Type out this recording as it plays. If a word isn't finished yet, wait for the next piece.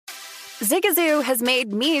Zigazoo has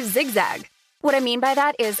made me zigzag. What I mean by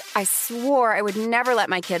that is I swore I would never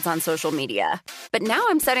let my kids on social media, but now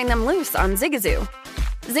I'm setting them loose on Zigazoo.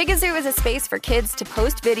 Zigazoo is a space for kids to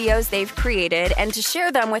post videos they've created and to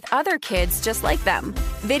share them with other kids just like them.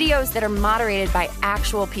 Videos that are moderated by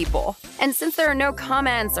actual people. And since there are no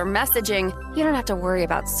comments or messaging, you don't have to worry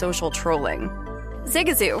about social trolling.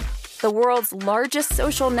 Zigazoo, the world's largest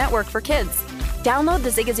social network for kids. Download the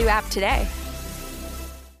Zigazoo app today.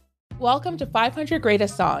 Welcome to 500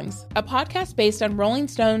 Greatest Songs, a podcast based on Rolling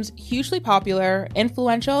Stone's hugely popular,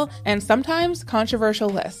 influential, and sometimes controversial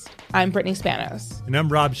list. I'm Brittany Spanos. And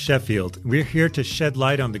I'm Rob Sheffield. We're here to shed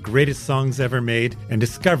light on the greatest songs ever made and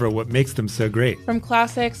discover what makes them so great. From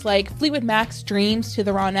classics like Fleetwood Mac's Dreams to the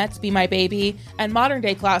Ronettes' Be My Baby, and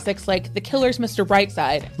modern-day classics like The Killer's Mr.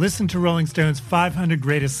 Brightside. Listen to Rolling Stone's 500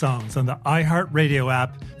 Greatest Songs on the iHeartRadio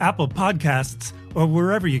app, Apple Podcasts, or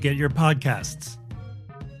wherever you get your podcasts.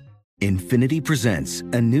 Infiniti presents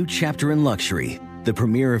a new chapter in luxury, the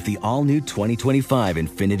premiere of the all-new 2025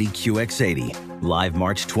 Infiniti QX80, live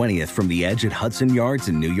March 20th from the Edge at Hudson Yards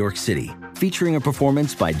in New York City, featuring a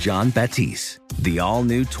performance by John Batiste. The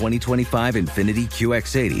all-new 2025 Infiniti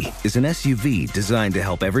QX80 is an SUV designed to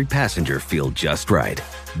help every passenger feel just right.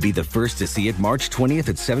 Be the first to see it March 20th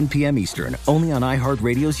at 7 p.m. Eastern, only on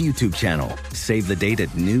iHeartRadio's YouTube channel. Save the date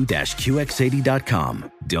at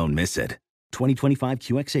new-QX80.com. Don't miss it. 2025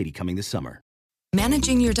 QX80 coming this summer.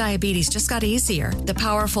 Managing your diabetes just got easier. The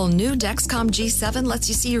powerful new Dexcom G7 lets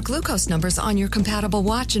you see your glucose numbers on your compatible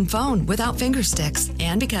watch and phone without finger sticks.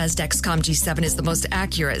 And because Dexcom G7 is the most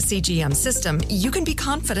accurate CGM system, you can be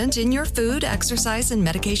confident in your food, exercise, and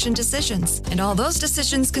medication decisions. And all those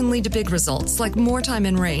decisions can lead to big results, like more time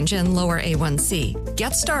in range and lower A1C.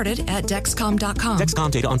 Get started at Dexcom.com.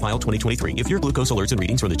 Dexcom data on file 2023. If your glucose alerts and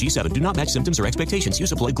readings from the G7 do not match symptoms or expectations,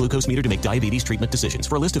 use a blood glucose meter to make diabetes treatment decisions.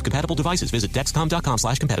 For a list of compatible devices, visit Dexcom.com/compatibility.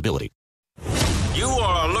 You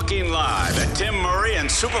are looking live at Tim Murray and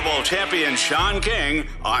Super Bowl champion Sean King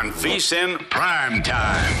on VSiN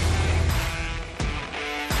Primetime.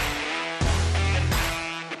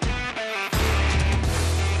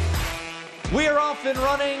 We are off and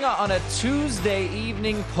running on a Tuesday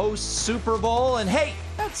evening post-Super Bowl. And hey,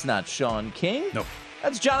 that's not Sean King. Nope.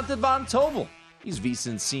 That's Jonathan Von Tobel. He's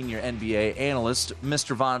VSiN's senior NBA analyst.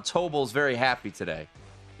 Mr. Von Tobel's very happy today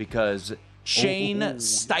because Shane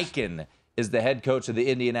Steichen is the head coach of the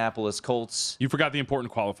Indianapolis Colts. You forgot the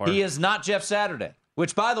important qualifier. He is not Jeff Saturday,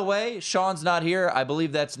 which, by the way, Sean's not here. I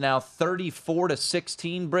believe that's now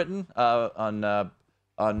 34-16, Britain, on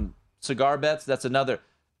cigar bets. That's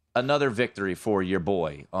another victory for your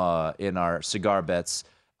boy in our cigar bets.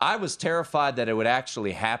 I was terrified that it would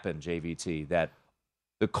actually happen, JVT, that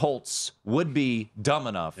the Colts would be dumb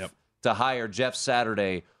enough to hire Jeff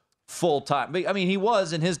Saturday full-time. I mean, he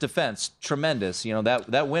was, in his defense, tremendous. You know,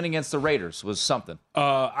 that win against the Raiders was something.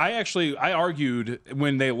 I argued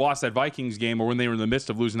when they lost that Vikings game, or when they were in the midst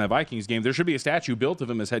of losing that Vikings game, there should be a statue built of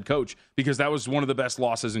him as head coach, because that was one of the best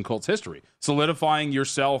losses in Colts history. Solidifying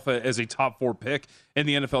yourself as a top 4 pick in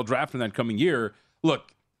the NFL draft in that coming year.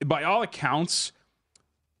 Look, by all accounts,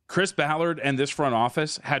 Chris Ballard and this front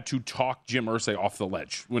office had to talk Jim Irsay off the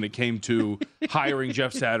ledge when it came to hiring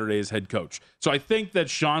Jeff Saturday as head coach. So I think that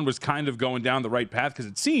Sean was kind of going down the right path, because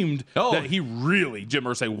it seemed that he really, Jim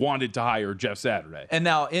Irsay, wanted to hire Jeff Saturday. And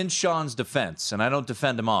now, in Sean's defense, and I don't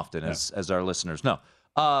defend him often, as our listeners know,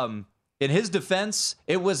 in his defense,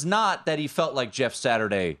 it was not that he felt like Jeff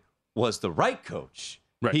Saturday was the right coach.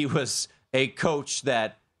 Right. He was a coach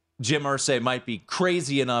that Jim Irsay might be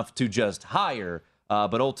crazy enough to just hire.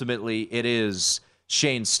 But ultimately, it is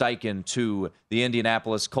Shane Steichen to the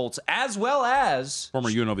Indianapolis Colts, as well as former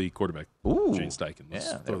UNLV quarterback Shane Steichen.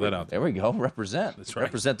 Let's throw that out there. There we go. Represent. That's right.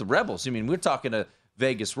 Represent the Rebels. I mean, we're talking to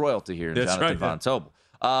Vegas royalty here, That's Jonathan right, Von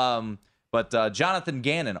Tobel. But Jonathan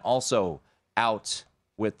Gannon also out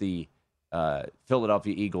with the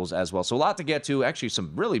Philadelphia Eagles as well. So a lot to get to. Actually,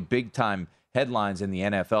 some really big-time headlines in the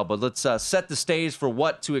NFL. But let's set the stage for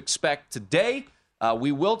what to expect today.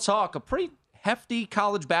 We will talk a pretty hefty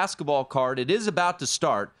college basketball card. It is about to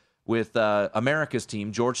start with America's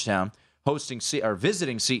team, Georgetown,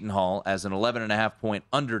 visiting Seton Hall as an 11.5-point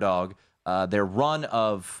underdog. Their run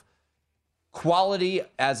of quality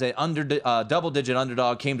as a double-digit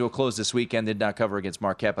underdog came to a close this weekend. Did not cover against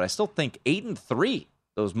Marquette, but I still think 8-3,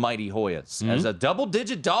 those mighty Hoyas, as a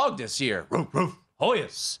double-digit dog this year.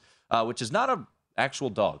 Hoyas, which is not an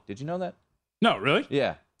actual dog. Did you know that? No, really?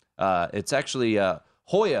 Yeah. It's actually...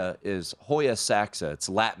 Hoya is Hoya saxa. It's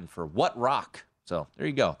Latin for what rock. So there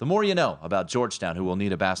you go. The more you know about Georgetown, who will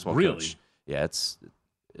need a basketball coach. Yeah, it's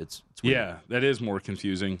weird. Yeah, that is more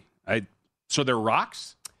confusing. So they're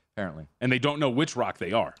rocks? apparently. And they don't know which rock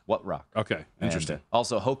they are. What rock? Okay, interesting. And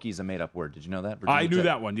also, Hokie is a made-up word. Did you know that? I knew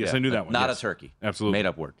that one. Yes, I knew that one. Not yes. a turkey. Absolutely.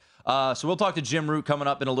 Made-up word. So we'll talk to Jim Root coming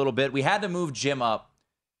up in a little bit. We had to move Jim up.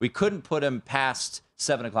 We couldn't put him past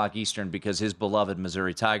 7 o'clock Eastern because his beloved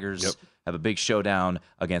Missouri Tigers have a big showdown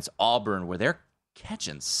against Auburn where they're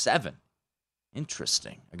catching 7.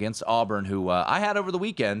 Interesting. Against Auburn, who I had over the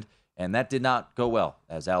weekend, and that did not go well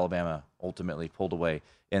as Alabama ultimately pulled away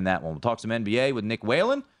in that one. We'll talk some NBA with Nick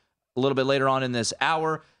Whalen a little bit later on in this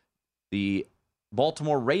hour. The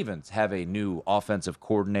Baltimore Ravens have a new offensive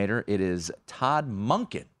coordinator. It is Todd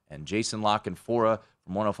Monken and Jason Lockenfora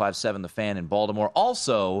from 105.7 The Fan in Baltimore.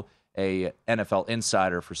 Also a NFL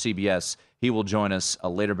insider for CBS. He will join us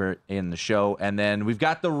later in the show. And then we've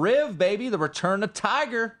got the Riv, baby, the return of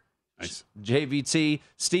Tiger. Nice. JVT,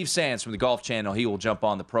 Steve Sands from the Golf Channel. He will jump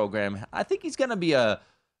on the program. I think he's going to be a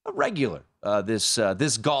regular this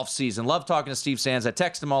golf season. Love talking to Steve Sands. I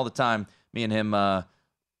text him all the time. Me and him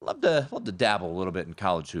love to dabble a little bit in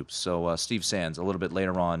college hoops. So Steve Sands a little bit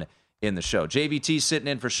later on in the show. JVT sitting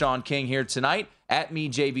in for Sean King here tonight. At me,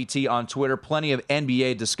 JVT on Twitter. Plenty of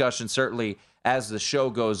NBA discussion, certainly, as the show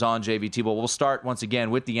goes on, JVT. But we'll start once again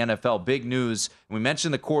with the NFL. Big news. We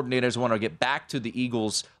mentioned the coordinators. I want to get back to the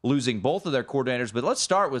Eagles losing both of their coordinators. But let's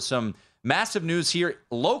start with some massive news here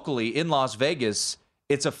locally in Las Vegas.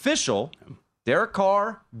 It's official. Derek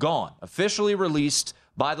Carr gone. Officially released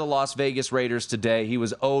by the Las Vegas Raiders today. He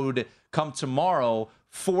was owed, come tomorrow,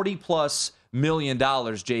 $40+ million,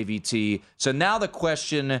 JVT. So now the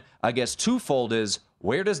question, I guess, twofold is,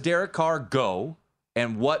 where does Derek Carr go,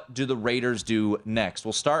 and what do the Raiders do next?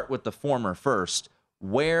 We'll start with the former first.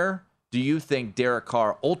 Where do you think Derek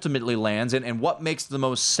Carr ultimately lands, and what makes the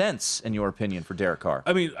most sense, in your opinion, for Derek Carr?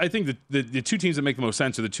 I mean, I think the two teams that make the most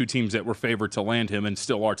sense are the two teams that were favored to land him and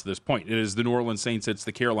still are to this point. It is the New Orleans Saints, it's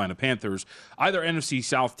the Carolina Panthers. Either NFC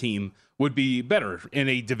South team would be better in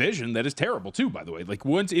a division that is terrible too, by the way. Like,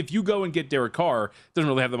 once if you go and get Derek Carr, it doesn't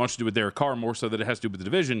really have that much to do with Derek Carr, more so that it has to do with the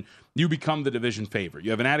division. You become the division favorite.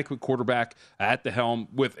 You have an adequate quarterback at the helm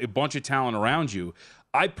with a bunch of talent around you.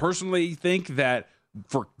 I personally think that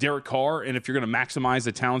for Derek Carr, and if you're going to maximize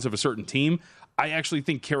the talents of a certain team, I actually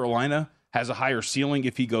think Carolina has a higher ceiling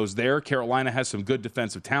if he goes there. Carolina has some good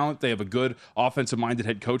defensive talent. They have a good offensive-minded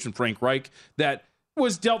head coach in Frank Reich that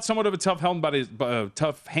was dealt somewhat of a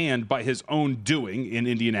tough hand by his own doing in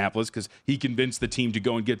Indianapolis because he convinced the team to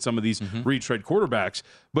go and get some of these retread quarterbacks.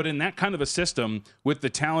 But in that kind of a system, with the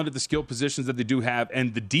talent at the skill positions that they do have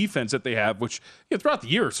and the defense that they have, which throughout the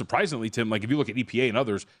year, surprisingly, Tim, like if you look at EPA and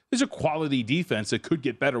others, there's a quality defense that could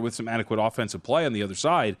get better with some adequate offensive play on the other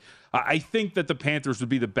side. I think that the Panthers would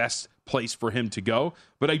be the best place for him to go.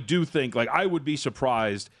 But I do think, I would be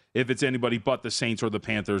surprised if it's anybody but the Saints or the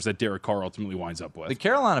Panthers that Derek Carr ultimately winds up with. The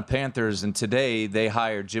Carolina Panthers, and today they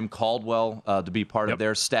hired Jim Caldwell to be part of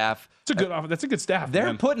their staff. That's a good staff.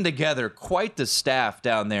 They're putting together quite the staff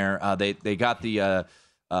down there. They got the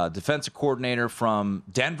defensive coordinator from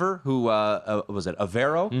Denver, who was it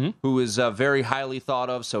Avero, who is very highly thought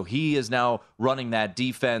of. So he is now running that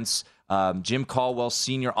defense. Jim Caldwell,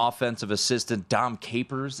 senior offensive assistant. Dom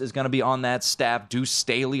Capers is going to be on that staff. Deuce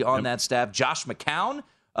Staley on that staff. Josh McCown,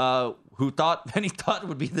 who many thought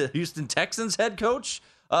would be the Houston Texans head coach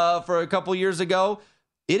for a couple years ago.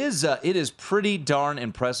 It is pretty darn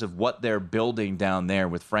impressive what they're building down there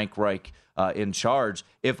with Frank Reich in charge.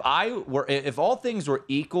 If all things were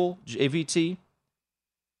equal, JVT,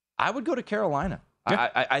 I would go to Carolina.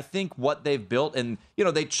 Yeah. I think what they've built, and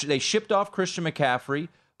they shipped off Christian McCaffrey.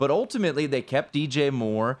 But ultimately, they kept DJ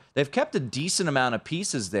Moore. They've kept a decent amount of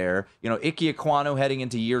pieces there. Ike Ekwonu heading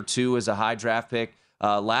into year 2 as a high draft pick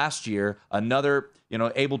last year. Another,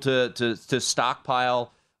 able to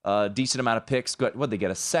stockpile a decent amount of picks. What they get,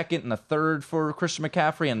 a second and a third for Christian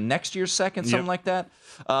McCaffrey, and next year's second, something like that.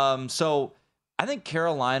 So I think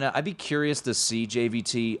Carolina. I'd be curious to see,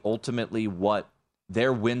 JVT, ultimately what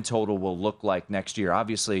their win total will look like next year.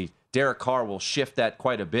 Obviously, Derek Carr will shift that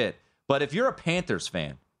quite a bit. But if you're a Panthers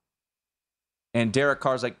fan, and Derek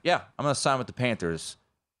Carr's like, yeah, I'm going to sign with the Panthers,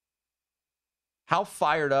 how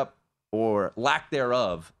fired up, or lack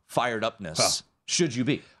thereof, fired upness should you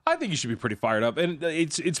be? I think you should be pretty fired up. And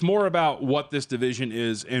it's more about what this division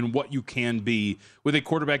is and what you can be with a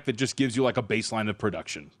quarterback that just gives you like a baseline of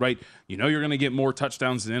production, right? You're going to get more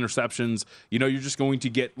touchdowns than interceptions. You're just going to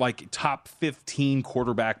get like top 15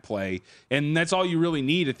 quarterback play. And that's all you really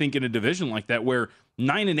need, I think, in a division like that, where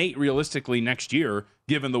 9-8 realistically next year,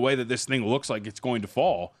 given the way that this thing looks like it's going to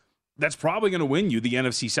fall, that's probably going to win you the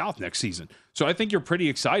NFC South next season. So I think you're pretty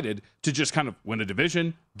excited to just kind of win a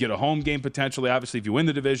division, get a home game potentially, obviously, if you win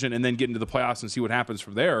the division, and then get into the playoffs and see what happens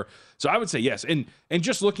from there. So I would say yes. And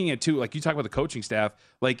just looking at, too, like you talk about the coaching staff,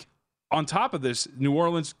 like on top of this, New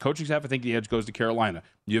Orleans coaching staff, I think the edge goes to Carolina.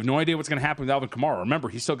 You have no idea what's going to happen with Alvin Kamara. Remember,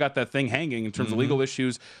 he's still got that thing hanging in terms of legal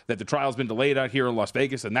issues, that the trial's been delayed out here in Las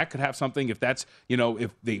Vegas, and that could have something if that's,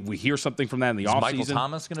 if we hear something from that in the offseason. Is Michael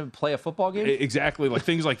Thomas going to play a football game? Exactly, like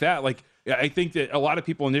things like that. Like, I think that a lot of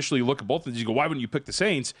people initially look at both of these and go, why wouldn't you pick the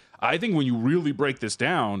Saints? I think when you really break this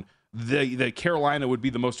down, the Carolina would be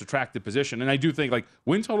the most attractive position. And I do think, like,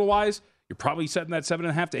 win total-wise, you're probably setting that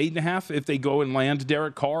 7.5 to 8.5 if they go and land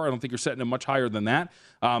Derek Carr. I don't think you're setting it much higher than that.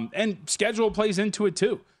 And schedule plays into it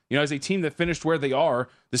too. As a team that finished where they are,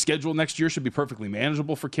 the schedule next year should be perfectly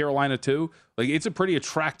manageable for Carolina too. Like, it's a pretty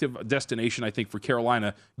attractive destination, I think, for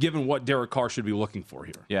Carolina, given what Derek Carr should be looking for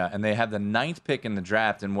here. Yeah, and they have the 9th pick in the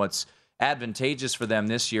draft, and what's advantageous for them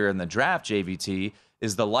this year in the draft, JVT,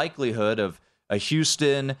 is the likelihood of a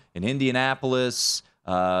Houston, an Indianapolis,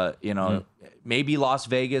 maybe Las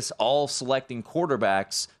Vegas, all selecting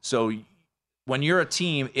quarterbacks. So when you're a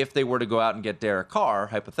team, if they were to go out and get Derek Carr,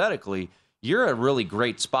 hypothetically, you're a really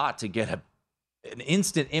great spot to get an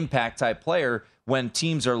instant impact type player when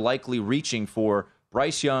teams are likely reaching for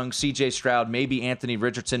Bryce Young, C.J. Stroud, maybe Anthony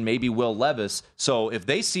Richardson, maybe Will Levis. So if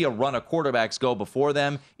they see a run of quarterbacks go before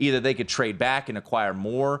them, either they could trade back and acquire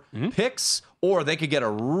more picks, or they could get a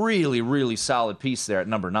really, really solid piece there at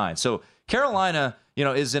number 9. So Carolina,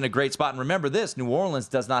 is in a great spot. And remember this, New Orleans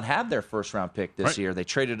does not have their first-round pick this year. They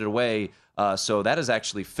traded it away. So that is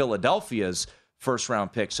actually Philadelphia's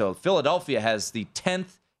first-round pick. So Philadelphia has the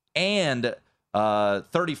 10th and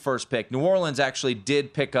 31st pick. New Orleans actually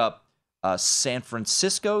did pick up San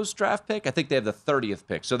Francisco's draft pick. I think they have the 30th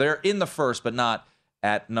pick. So they're in the first, but not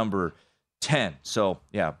at number 10. So,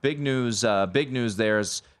 yeah, big news there.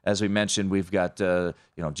 As we mentioned, we've got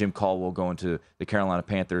Jim Caldwell going to the Carolina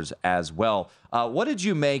Panthers as well. What did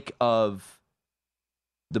you make of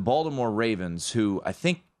the Baltimore Ravens, who I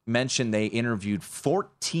think mentioned they interviewed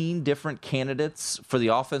 14 different candidates for the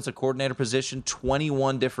offensive coordinator position,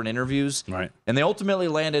 21 different interviews, right? And they ultimately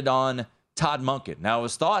landed on Todd Monken. Now, it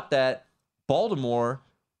was thought that Baltimore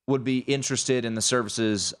would be interested in the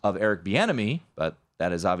services of Eric Bieniemy, but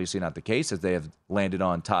that is obviously not the case, as they have landed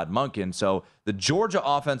on Todd Monken. So the Georgia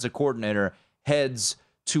offensive coordinator heads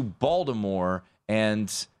to Baltimore,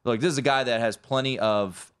 and look, this is a guy that has plenty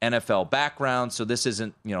of NFL background, so this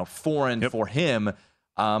isn't foreign for him.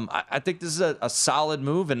 I think this is a solid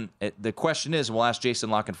move, and the question is, we'll ask Jason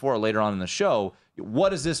La Canfora later on in the show, what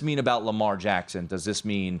does this mean about Lamar Jackson? Does this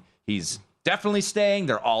mean he's definitely staying?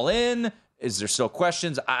 They're all in? Is there still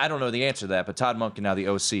questions? I don't know the answer to that, but Todd Monken now the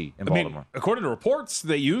OC in Baltimore. According to reports,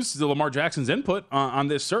 they used the Lamar Jackson's input on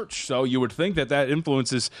this search, so you would think that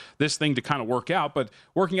influences this thing to kind of work out. But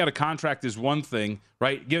working out a contract is one thing,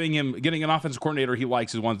 right? Getting an offensive coordinator he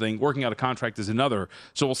likes is one thing. Working out a contract is another.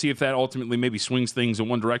 So we'll see if that ultimately maybe swings things in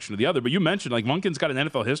one direction or the other. But you mentioned, like, Monken's got an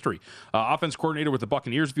NFL history. Offense coordinator with the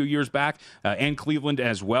Buccaneers a few years back, and Cleveland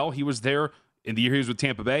as well. He was there in the year he was with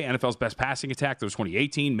Tampa Bay, NFL's best passing attack. That was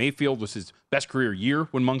 2018. Mayfield was his best career year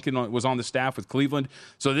when Monken was on the staff with Cleveland.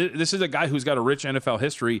 So this is a guy who's got a rich NFL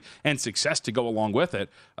history and success to go along with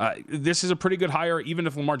it. This is a pretty good hire, even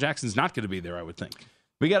if Lamar Jackson's not going to be there, I would think.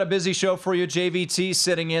 We got a busy show for you. JVT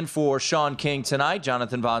sitting in for Sean King tonight.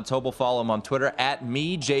 Jonathan Von Tobel, follow him on Twitter,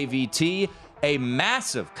 @MeJVT. A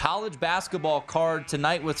massive college basketball card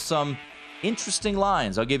tonight with some interesting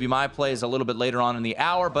lines. I'll give you my plays a little bit later on in the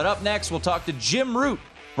hour, but up next, we'll talk to Jim Root,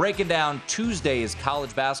 breaking down Tuesday's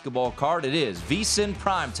college basketball card. It is VSiN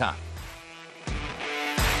Primetime.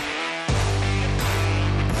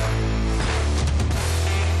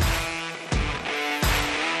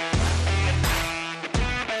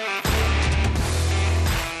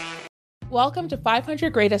 Welcome to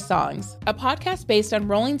 500 Greatest Songs, a podcast based on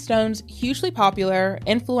Rolling Stone's hugely popular,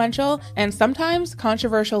 influential, and sometimes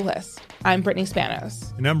controversial list. I'm Brittany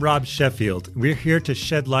Spanos. And I'm Rob Sheffield. We're here to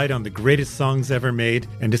shed light on the greatest songs ever made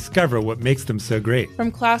and discover what makes them so great.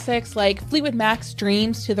 From classics like Fleetwood Mac's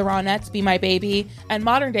Dreams to the Ronettes' Be My Baby, and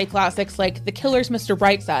modern-day classics like The Killer's Mr.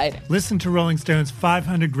 Brightside. Listen to Rolling Stone's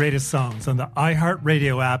 500 Greatest Songs on the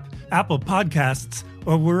iHeartRadio app, Apple Podcasts,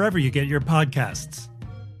 or wherever you get your podcasts.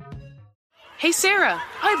 Hey Sarah,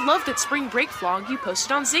 I love that spring break vlog you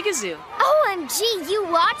posted on Zigazoo. OMG, you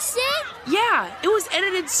watched it? Yeah, it was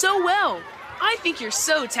edited so well. I think you're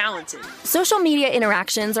so talented. Social media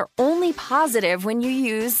interactions are only positive when you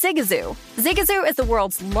use Zigazoo. Zigazoo is the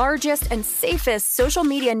world's largest and safest social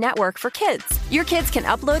media network for kids. Your kids can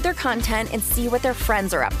upload their content and see what their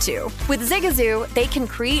friends are up to. With Zigazoo, they can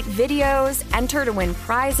create videos, enter to win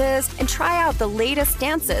prizes, and try out the latest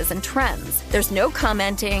dances and trends. There's no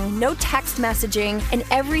commenting, no text messaging, and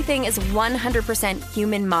everything is 100%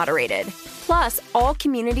 human moderated. Plus, all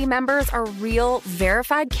community members are real,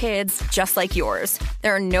 verified kids just like yours.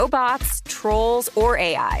 There are no bots, trolls, or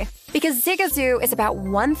AI. Because Zigazoo is about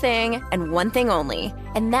one thing and one thing only,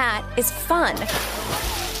 and that is fun.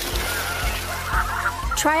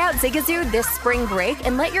 Try out Zigazoo this spring break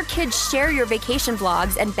and let your kids share your vacation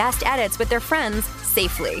vlogs and best edits with their friends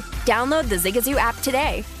safely. Download the Zigazoo app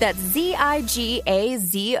today. That's Zigazoo.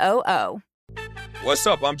 What's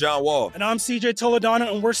up? I'm John Wall. And I'm CJ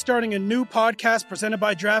Toledano, and we're starting a new podcast presented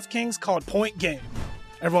by DraftKings called Point Game.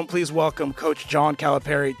 Everyone, please welcome Coach John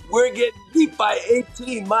Calipari. We're getting beat by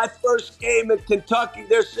 18. My first game in Kentucky,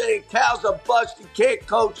 they're saying Cal's a bust. He can't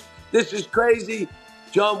coach. This is crazy.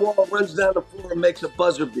 John Wall runs down the floor and makes a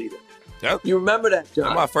buzzer beater. Yep. You remember that, John?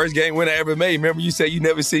 That's my first game win I ever made. Remember you said you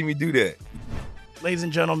never see me do that. Ladies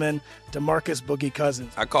and gentlemen, DeMarcus Boogie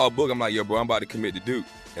Cousins. I called Boog. I'm like, yo, bro, I'm about to commit to Duke.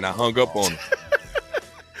 And I hung up on him.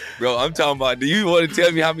 Bro, I'm talking about, do you want to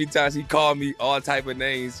tell me how many times he called me all type of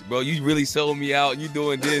names? Bro, you really sold me out. You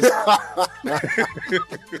doing this.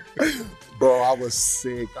 Bro, I was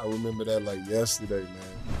sick. I remember that like yesterday, man.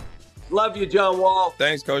 Love you, John Wall.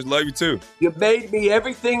 Thanks, Coach. Love you, too. You made me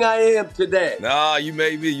everything I am today. Nah, you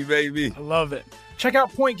made me. You made me. I love it. Check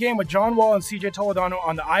out Point Game with John Wall and CJ Toledano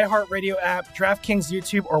on the iHeartRadio app, DraftKings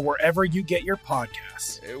YouTube, or wherever you get your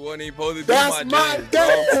podcasts. It wasn't even supposed to be That's my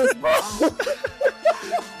dance, bro.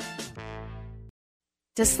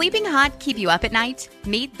 Does sleeping hot keep you up at night?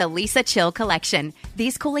 Meet the Leesa Chill Collection.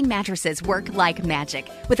 These cooling mattresses work like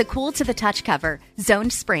magic with a cool-to-the-touch cover,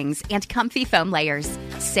 zoned springs, and comfy foam layers.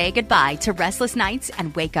 Say goodbye to restless nights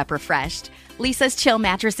and wake up refreshed. Leesa's Chill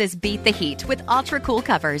mattresses beat the heat with ultra-cool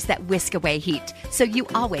covers that whisk away heat, so you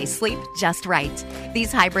always sleep just right.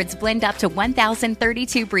 These hybrids blend up to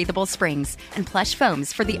 1,032 breathable springs and plush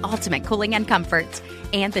foams for the ultimate cooling and comfort.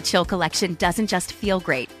 And the Chill Collection doesn't just feel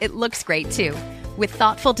great, it looks great too, with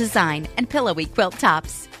thoughtful design and pillowy quilt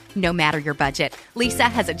tops. No matter your budget,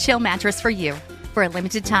 Leesa has a Chill mattress for you. For a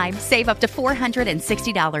limited time, save up to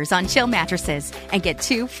 $460 on Chill mattresses and get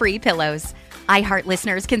 2 free pillows. iHeart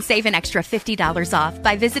listeners can save an extra $50 off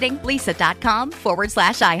by visiting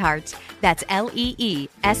leesa.com/iHeart. That's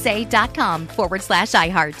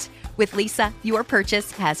LEESA.com/iHeart. With Leesa, your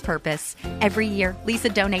purchase has purpose. Every year,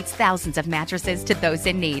 Leesa donates thousands of mattresses to those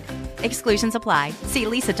in need. Exclusions apply. See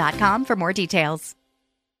leesa.com for more details.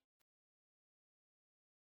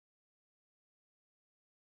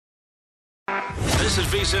 This is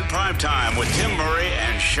VSiN Primetime with Tim Murray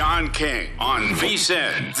and Sean King on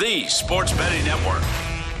VSiN, the Sports Betting Network.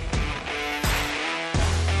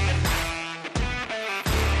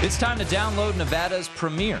 It's time to download Nevada's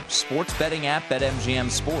premier sports betting app, BetMGM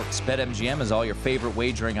Sports. BetMGM has all your favorite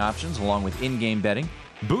wagering options, along with in-game betting,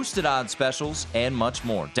 boosted odds specials, and much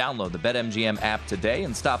more. Download the BetMGM app today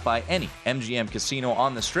and stop by any MGM casino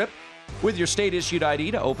on the Strip with your state-issued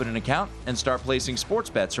ID to open an account and start placing sports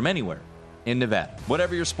bets from anywhere in Nevada.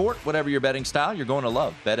 Whatever your sport, whatever your betting style, you're going to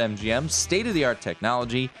love BetMGM's state-of-the-art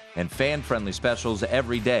technology and fan-friendly specials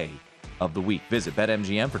every day of the week. Visit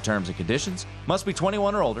BetMGM for terms and conditions. Must be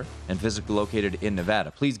 21 or older and physically located in Nevada.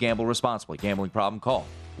 Please gamble responsibly. Gambling problem? Call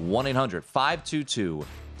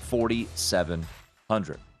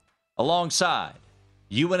 1-800-522-4700. Alongside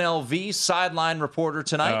UNLV sideline reporter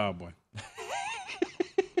tonight. Oh, boy.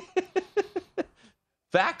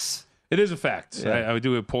 Facts? It is a fact. Yeah. I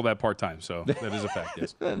do pull that part-time, so that is a fact,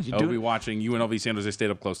 yes. I'll be watching UNLV San Jose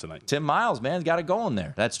State up close tonight. Tim Miles, man, got it going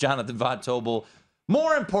there. That's Jonathan Von Tobel.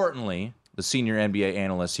 More importantly, the senior NBA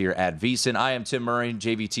analyst here at VSiN. I am Tim Murray.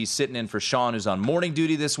 JVT sitting in for Sean, who's on morning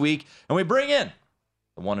duty this week. And we bring in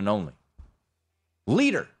the one and only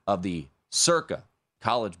leader of the Circa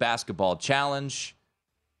College Basketball Challenge,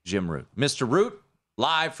 Jim Root. Mr. Root,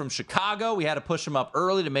 live from Chicago. We had to push him up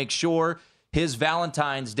early to make sure his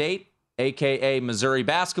Valentine's date, a.k.a. Missouri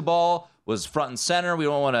basketball, was front and center. We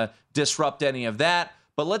don't want to disrupt any of that.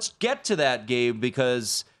 But let's get to that, Gabe,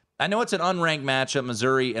 because I know it's an unranked matchup,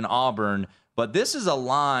 Missouri and Auburn, but this is a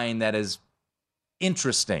line that is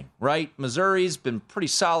interesting, right? Missouri's been pretty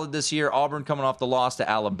solid this year. Auburn coming off the loss to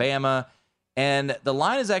Alabama. And the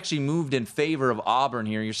line has actually moved in favor of Auburn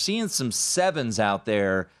here. You're seeing some sevens out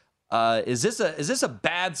there. Is this a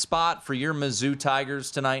bad spot for your Mizzou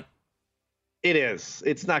Tigers tonight? It is.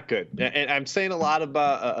 It's not good. And I'm saying a lot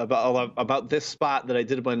about this spot that I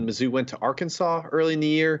did when Mizzou went to Arkansas early in the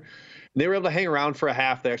year. They were able to hang around for a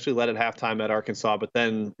half. They actually led at halftime at Arkansas, but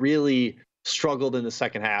then really struggled in the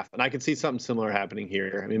second half. And I can see something similar happening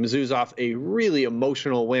here. I mean, Mizzou's off a really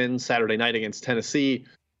emotional win Saturday night against Tennessee.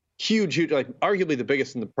 Huge, like arguably the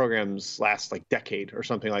biggest in the program's last decade or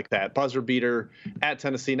something like that. Buzzer beater at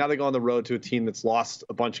Tennessee. Now they go on the road to a team that's lost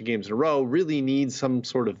a bunch of games in a row. Really needs some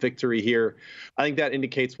sort of victory here. I think that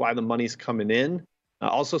indicates why the money's coming in.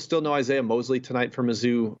 Also still no Isaiah Mosley tonight for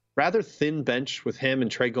Mizzou. Rather thin bench with him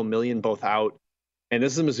and Trey Gomillion both out. And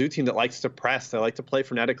this is a Mizzou team that likes to press. They like to play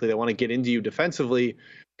frenetically. They want to get into you defensively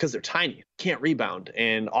because they're tiny, can't rebound.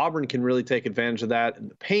 And Auburn can really take advantage of that in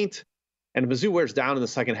the paint. And if Mizzou wears down in the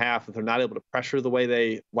second half, if they're not able to pressure the way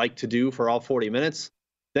they like to do for all 40 minutes,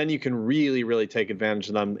 then you can really, really take advantage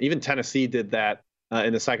of them. Even Tennessee did that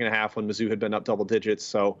in the second half when Mizzou had been up double digits.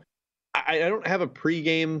 So I don't have a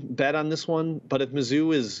pregame bet on this one, but if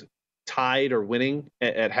Mizzou is tied or winning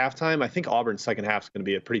at halftime, I think Auburn's second half is going to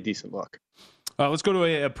be a pretty decent look. Let's go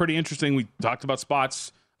to a pretty interesting, we talked about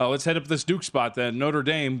spots. Let's head up this Duke spot then. Notre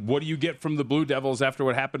Dame, what do you get from the Blue Devils after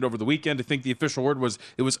what happened over the weekend? I think the official word was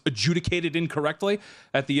it was adjudicated incorrectly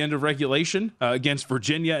at the end of regulation against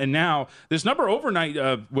Virginia. And now this number overnight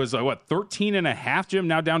was, 13.5, Jim?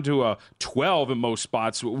 Now down to 12 in most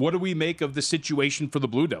spots. What do we make of the situation for the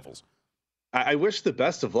Blue Devils? I wish the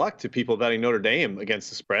best of luck to people betting Notre Dame against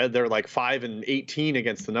the spread. They're 5-18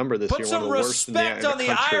 against the number this year. Put some respect on the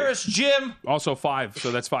Irish, Jim. Also 5,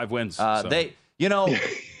 so that's 5 wins.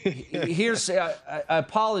 Here's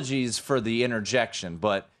apologies for the interjection,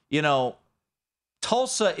 but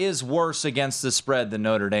Tulsa is worse against the spread than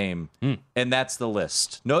Notre Dame, and that's the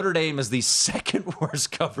list. Notre Dame is the second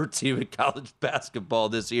worst covered team in college basketball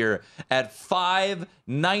this year at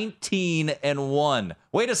 5-19-1.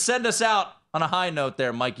 Way to send us out on a high note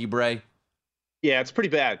there, Mikey Bray. Yeah, it's pretty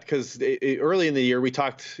bad because early in the year we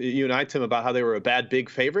talked, you and I, Tim, about how they were a bad big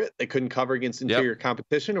favorite. They couldn't cover against inferior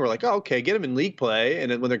competition. And we're like, oh, okay, get them in league play.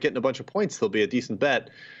 And then when they're getting a bunch of points, they'll be a decent bet.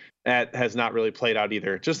 That has not really played out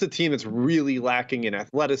either. Just a team that's really lacking in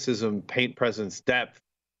athleticism, paint presence, depth.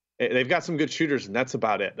 They've got some good shooters, and that's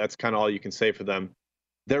about it. That's kind of all you can say for them.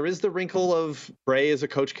 There is the wrinkle of Bray as a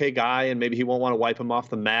Coach K guy, and maybe he won't want to wipe him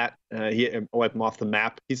off the mat. Wipe him off the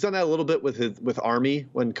map. He's done that a little bit with Army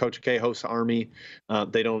when Coach K hosts Army.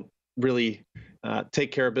 They don't really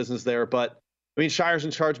take care of business there. But I mean, Shire's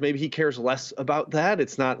in charge. Maybe he cares less about that.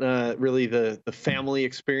 It's not really the family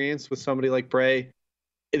experience with somebody like Bray.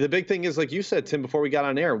 The big thing is, like you said, Tim, before we got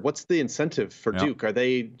on air, what's the incentive for Duke? Are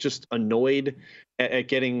they just annoyed at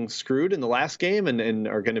getting screwed in the last game and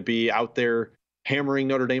are going to be out there hammering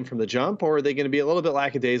Notre Dame from the jump, or are they going to be a little bit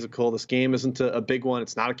lackadaisical? This game isn't a big one.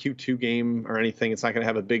 It's not a Q2 game or anything. It's not going to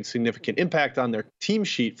have a big significant impact on their team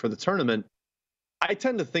sheet for the tournament. I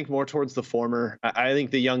tend to think more towards the former. I think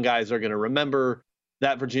the young guys are going to remember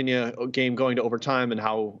that Virginia game going to overtime and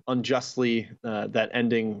how unjustly that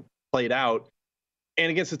ending played out. And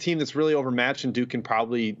against a team that's really overmatched and Duke can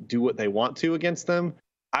probably do what they want to against them,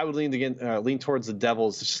 I would lean towards the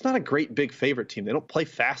Devils. It's just not a great big favorite team. They don't play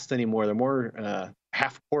fast anymore. They're more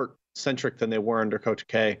half-court centric than they were under Coach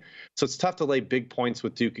K. So it's tough to lay big points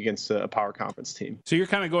with Duke against a power conference team. So you're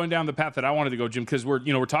kind of going down the path that I wanted to go, Jim, because we're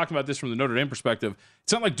talking about this from the Notre Dame perspective.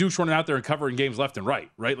 It's not like Duke's running out there and covering games left and right?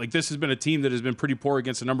 Like this has been a team that has been pretty poor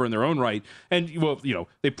against a number in their own right. And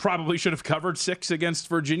they probably should have covered 6 against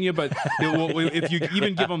Virginia, but if you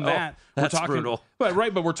even give them that, that's we're talking brutal.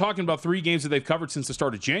 But we're talking about 3 games that they've covered since the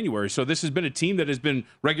start of January. So this has been a team that has been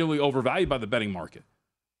regularly overvalued by the betting market.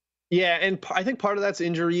 Yeah, and I think part of that's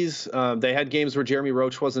injuries. They had games where Jeremy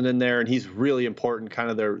Roach wasn't in there, and he's really important, kind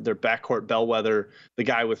of their backcourt bellwether, the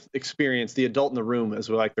guy with experience, the adult in the room, as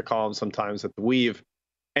we like to call him sometimes at the Weave.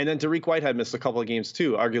 And then Dariq Whitehead missed a couple of games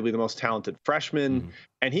too, arguably the most talented freshman.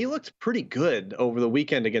 And he looked pretty good over the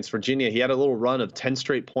weekend against Virginia. He had a little run of 10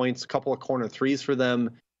 straight points, a couple of corner threes for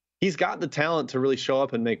them. He's got the talent to really show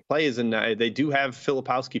up and make plays, and they do have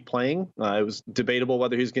Filipowski playing. It was debatable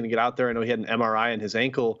whether he's going to get out there. I know he had an MRI in his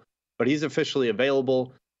ankle, but he's officially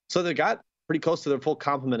available. So they got pretty close to their full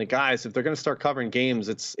complement of guys. If they're going to start covering games,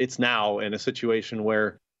 it's now in a situation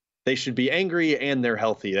where they should be angry and they're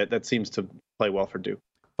healthy. That seems to play well for Duke.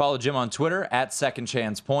 Follow Jim on Twitter at Second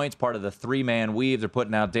Chance Points, part of the 3-Man Weave. They're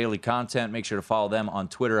putting out daily content. Make sure to follow them on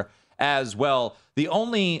Twitter as well. The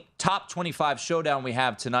only top 25 showdown we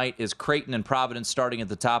have tonight is Creighton and Providence starting at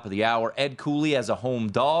the top of the hour. Ed Cooley as a home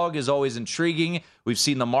dog is always intriguing. We've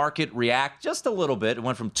seen the market react just a little bit. It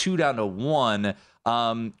went from 2 down to 1.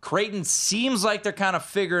 Creighton seems like they're kind of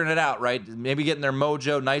figuring it out, right? Maybe getting their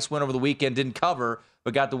mojo. Nice win over the weekend. Didn't cover,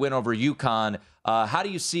 but got the win over UConn. How do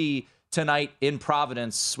you see tonight in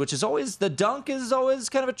Providence, which is always, the Dunk is always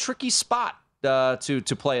kind of a tricky spot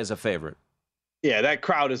to play as a favorite? Yeah, that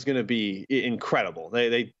crowd is going to be incredible.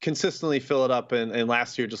 They consistently fill it up, and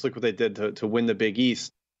last year, just look what they did to win the Big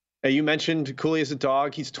East. You mentioned Cooley as a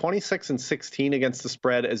dog. He's 26-16 against the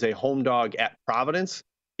spread as a home dog at Providence.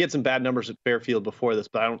 He had some bad numbers at Fairfield before this,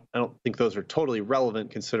 but I don't think those are totally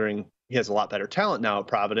relevant considering he has a lot better talent now at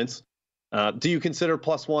Providence. Do you consider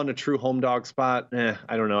 +1 a true home dog spot?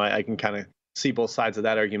 I don't know. I can kind of see both sides of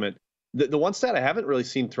that argument. The one stat I haven't really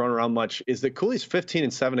seen thrown around much is that Cooley's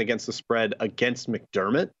 15-7 against the spread against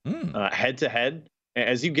McDermott, head-to-head.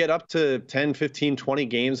 As you get up to 10, 15, 20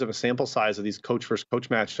 games of a sample size of these coach versus coach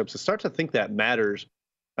matchups, I start to think that matters.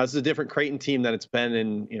 This is a different Creighton team than it's been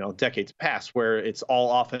in decades past, where it's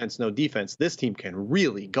all offense, no defense. This team can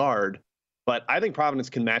really guard, but I think Providence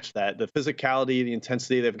can match that. The physicality, the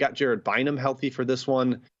intensity. They've got Jared Bynum healthy for this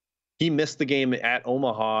one. He missed the game at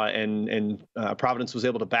Omaha, and Providence was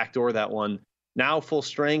able to backdoor that one. Now full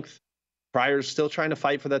strength. Friar's still trying to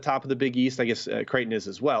fight for the top of the Big East. I guess Creighton is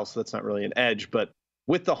as well, so that's not really an edge, but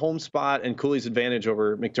with the home spot and Cooley's advantage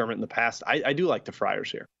over McDermott in the past, I do like the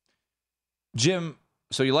Friars here. Jim,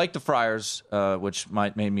 so you like the Friars, which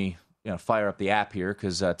might make me fire up the app here,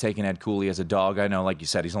 because taking Ed Cooley as a dog, I know, like you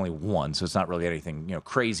said, he's only 1, so it's not really anything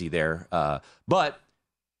crazy there. But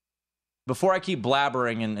before I keep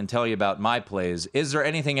blabbering and tell you about my plays, is there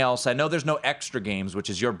anything else? I know there's no extra games, which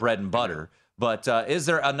is your bread and butter, but is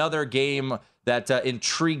there another game that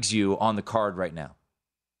intrigues you on the card right now?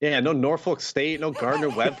 Yeah, no Norfolk State, no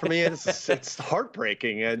Gardner-Webb for me. It's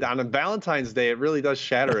heartbreaking. And on a Valentine's Day, it really does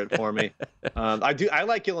shatter it for me. I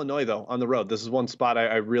like Illinois, though, on the road. This is one spot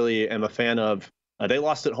I really am a fan of. They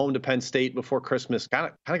lost at home to Penn State before Christmas.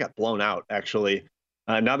 Kind of got blown out, actually.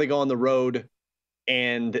 Now they go on the road,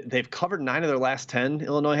 and they've covered 9 of their last 10.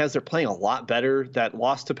 Illinois has. They're playing a lot better. That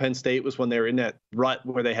loss to Penn State was when they were in that rut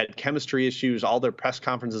where they had chemistry issues. All their press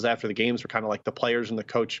conferences after the games were kind of like the players and the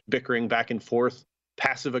coach bickering back and forth,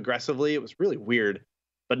 passive aggressively. It was really weird,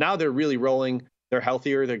 but now they're really rolling. They're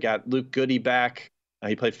healthier. They got Luke Goody back.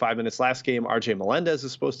 He played 5 minutes last game. RJ Melendez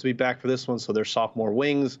is supposed to be back for this one, so they're sophomore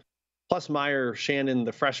wings. Plus Meyer, Shannon,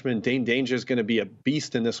 the freshman, Dane Danger is going to be a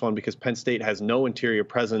beast in this one because Penn State has no interior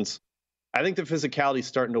presence. I think the physicality is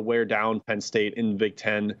starting to wear down Penn State in the Big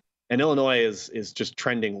Ten, and Illinois is just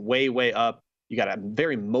trending way, way up. You got a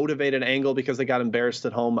very motivated angle because they got embarrassed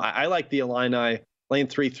at home. I like the Illini laying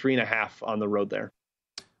 3.5 on the road there.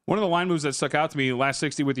 One of the line moves that stuck out to me last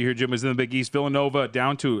 60 with you here, Jim, is in the Big East. Villanova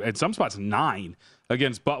down to, at some spots, 9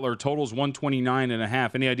 against Butler. Totals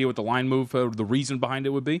 129.5. Any idea what the line move, the reason behind it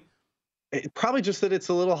would be? Probably just that it's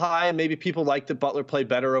a little high, and maybe people like that Butler played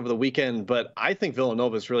better over the weekend. But I think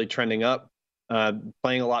Villanova is really trending up,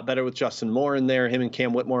 playing a lot better with Justin Moore in there. Him and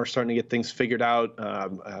Cam Whitmore are starting to get things figured out.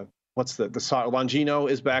 Longino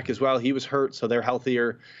is back as well. He was hurt, so they're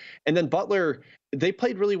healthier. And then Butler, they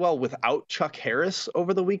played really well without Chuck Harris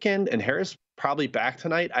over the weekend, and Harris probably back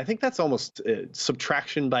tonight. I think that's almost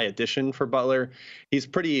subtraction by addition for Butler. He's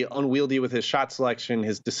pretty unwieldy with his shot selection,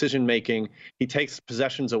 his decision-making. He takes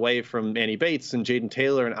possessions away from Manny Bates and Jaden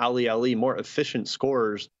Taylor and Ali, more efficient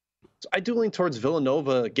scorers. So I do lean towards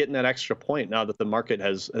Villanova getting that extra point now that the market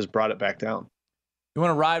has brought it back down. You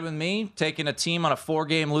want to ride with me, taking a team on a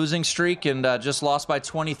 4-game losing streak and just lost by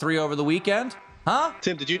 23 over the weekend? Huh?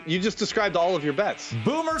 Tim, you just described all of your bets.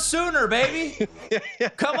 Boomer Sooner, baby.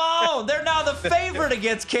 Come on. They're now the favorite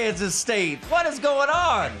against Kansas State. What is going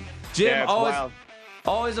on? Jim,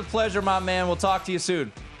 always a pleasure, my man. We'll talk to you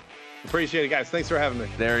soon. Appreciate it, guys. Thanks for having me.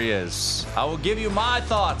 There he is. I will give you my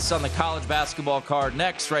thoughts on the college basketball card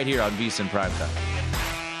next, right here on VSiN Primetime.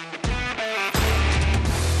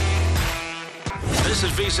 This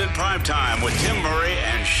is VSiN Primetime with Tim Murray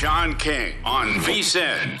and Sean King on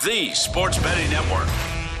VSiN, the sports betting network.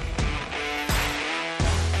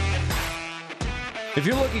 If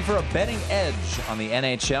you're looking for a betting edge on the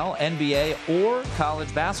NHL, NBA, or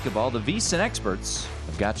college basketball, the VSiN experts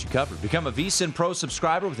have got you covered. Become a VSiN Pro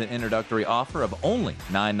subscriber with an introductory offer of only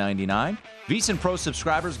 $9.99. VSiN Pro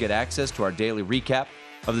subscribers get access to our daily recap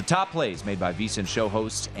of the top plays made by VSiN show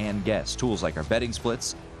hosts and guests. Tools like our betting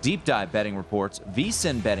splits, deep dive betting reports,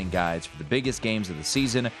 VSiN betting guides for the biggest games of the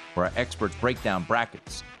season, where our experts break down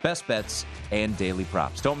brackets, best bets, and daily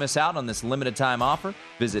props. Don't miss out on this limited time offer.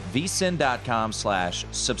 Visit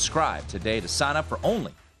vsin.com/subscribe today to sign up for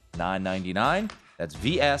only $9.99. That's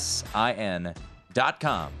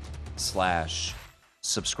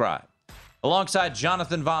vsin.com/subscribe. Alongside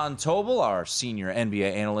Jonathan Von Tobel, our senior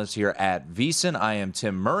NBA analyst here at VSiN, I am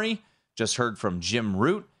Tim Murray. Just heard from Jim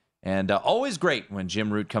Root. And always great when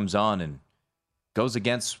Jim Root comes on and goes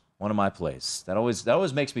against one of my plays. That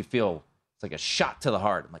always makes me feel it's like a shot to the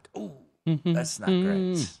heart. I'm like, ooh, that's not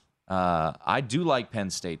great. I do like Penn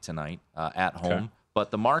State tonight at home,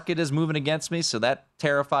 but the market is moving against me, so that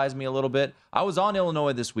terrifies me a little bit. I was on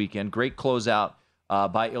Illinois this weekend. Great closeout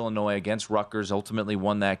by Illinois against Rutgers. Ultimately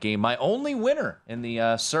won that game. My only winner in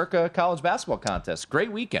the Circa college basketball contest.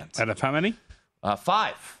 Great weekend. Out of how many?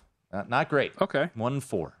 5. Not great. Okay.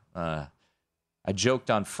 1-4. I joked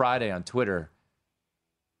on Friday on Twitter,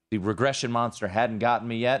 the regression monster hadn't gotten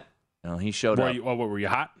me yet. He showed up. Were you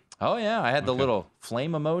hot? Oh, yeah. I had the little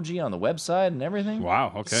flame emoji on the website and everything.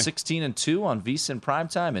 Wow, okay. 16-2 on VSiN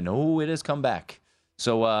Primetime, and it has come back.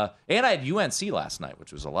 So, and I had UNC last night,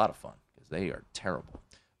 which was a lot of fun because they are terrible.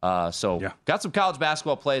 Got some college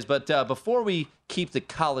basketball plays. But before we keep the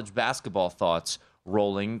college basketball thoughts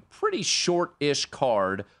rolling, pretty short-ish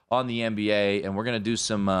card on the NBA, and we're going to do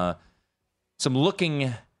some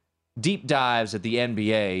looking deep dives at the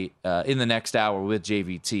NBA in the next hour with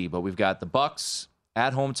JVT. But we've got the Bucks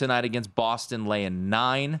at home tonight against Boston, laying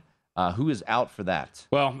 9. Who is out for that?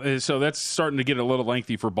 Well, so that's starting to get a little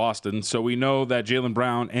lengthy for Boston. So we know that Jaylen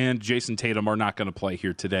Brown and Jason Tatum are not going to play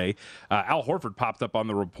here today. Al Horford popped up on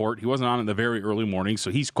the report. He wasn't on in the very early morning, so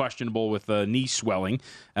he's questionable with knee swelling.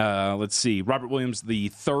 Let's see. Robert Williams, the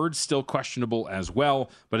third, still questionable as well,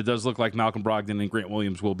 but it does look like Malcolm Brogdon and Grant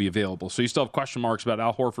Williams will be available. So you still have question marks about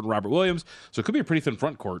Al Horford and Robert Williams. So it could be a pretty thin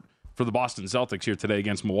front court for the Boston Celtics here today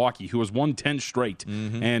against Milwaukee, who has won 10 straight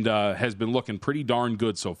and has been looking pretty darn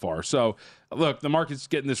good so far. So, look, the market's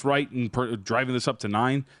getting this right and driving this up to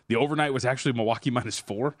 9. The overnight was actually Milwaukee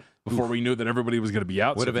 -4 before we knew that everybody was going to be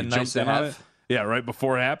out. Would have been nice to have. Yeah, right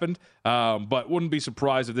before it happened. But wouldn't be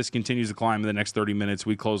surprised if this continues to climb in the next 30 minutes.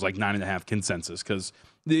 We close like 9.5 consensus because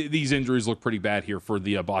these injuries look pretty bad here for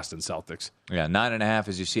the Boston Celtics. Yeah, 9.5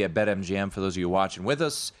 as you see at BetMGM for those of you watching with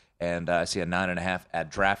us. And I see a 9.5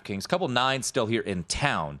 at DraftKings. Couple 9s still here in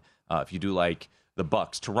town if you do like the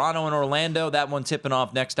Bucks. Toronto and Orlando, that one tipping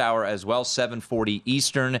off next hour as well, 7:40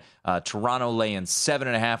 Eastern. Toronto laying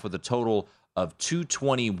 7.5 with a total of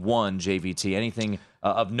 221, JVT. Anything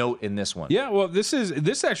of note in this one? Yeah, well, this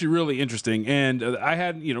is actually really interesting. And I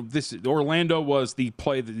had, this Orlando was the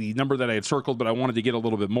number that I had circled, but I wanted to get a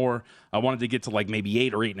little bit more. I wanted to get to like maybe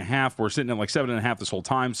 8 or 8.5. We're sitting at like 7.5 this whole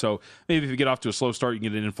time. So maybe if you get off to a slow start, you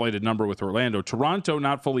can get an inflated number with Orlando. Toronto,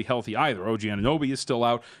 not fully healthy either. OG Anunoby is still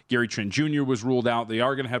out. Gary Trent Jr. was ruled out. They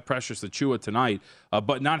are going to have Precious Achiuwa tonight.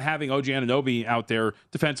 But not having OG Anunoby out there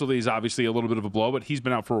defensively is obviously a little bit of a blow, but he's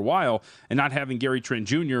been out for a while. And not having Gary Trent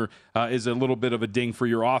Jr. Is a little bit of a ding for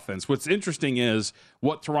your offense. What's interesting is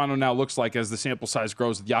what Toronto now looks like as the sample size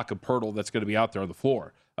grows with Jakob Poeltl that's going to be out there on the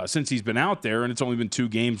floor. Since he's been out there, and it's only been 2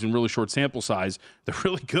 games and really short sample size, they're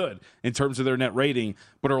really good in terms of their net rating.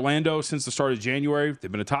 But Orlando, since the start of January,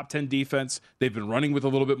 they've been a top 10 defense. They've been running with a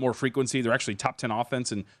little bit more frequency. They're actually top 10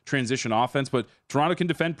 offense and transition offense, but Toronto can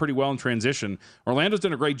defend pretty well in transition. Orlando's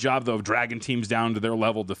done a great job, though, of dragging teams down to their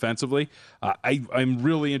level defensively. I'm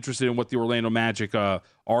really interested in what the Orlando Magic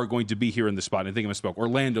are going to be here in this spot. I think I misspoke.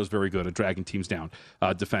 Orlando's very good at dragging teams down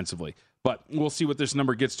defensively. But we'll see what this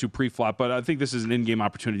number gets to pre-flop. But I think this is an in-game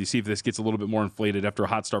opportunity to see if this gets a little bit more inflated after a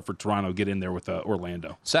hot start for Toronto. Get in there with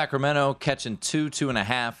Orlando. Sacramento catching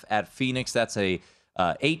 2.5 at Phoenix. That's a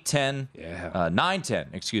 8:10,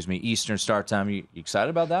 9:10, Eastern start time. You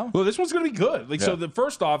excited about that one? Well, this one's going to be good. So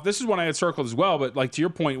first off, this is one I had circled as well. But like to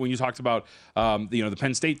your point, when you talked about the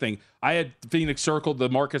Penn State thing, I had Phoenix circled. The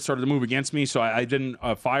market started to move against me, so I didn't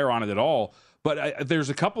fire on it at all. But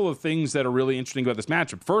there's a couple of things that are really interesting about this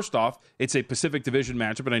matchup. First off, it's a Pacific Division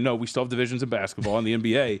matchup, and I know we still have divisions in basketball in the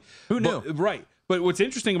NBA. Who knew? Right. But what's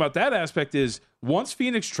interesting about that aspect is once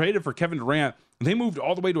Phoenix traded for Kevin Durant, they moved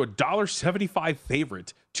all the way to a $1.75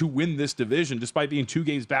 favorite to win this division, despite being 2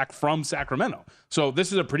 games back from Sacramento. So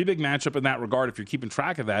this is a pretty big matchup in that regard if you're keeping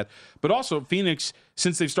track of that. But also, Phoenix,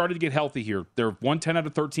 since they've started to get healthy here, they're won 10 out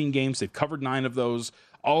of 13 games. They've covered 9 of those.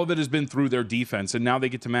 All of it has been through their defense, and now they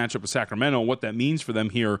get to match up with Sacramento. And what that means for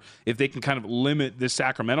them here, if they can kind of limit this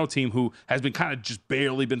Sacramento team who has been kind of just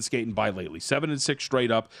barely been skating by lately. 7-6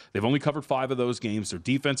 straight up. They've only covered 5 of those games. Their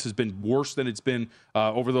defense has been worse than it's been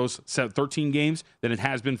over those 13 games than it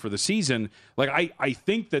has been for the season. Like I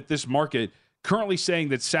think that this market currently saying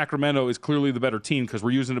that Sacramento is clearly the better team because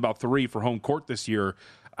we're using about 3 for home court this year.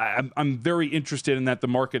 I'm very interested in that the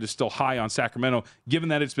market is still high on Sacramento, given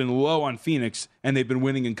that it's been low on Phoenix, and they've been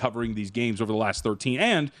winning and covering these games over the last 13.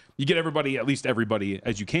 And you get everybody, at least everybody,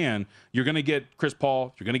 as you can. You're going to get Chris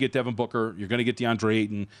Paul. You're going to get Devin Booker. You're going to get DeAndre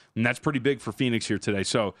Ayton. And that's pretty big for Phoenix here today.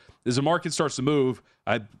 So as the market starts to move,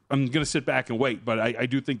 I'm going to sit back and wait. But I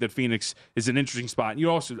do think that Phoenix is an interesting spot.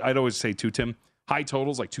 I'd always say, too, Tim, high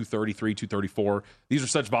totals like 233, 234. These are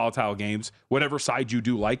such volatile games. Whatever side you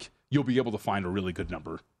do like, you'll be able to find a really good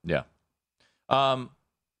number. Yeah.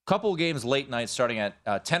 Couple of games late night starting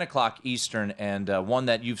at 10 o'clock Eastern, and one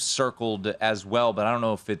that you've circled as well, but I don't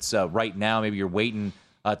know if it's right now. Maybe you're waiting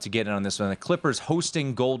to get in on this one. The Clippers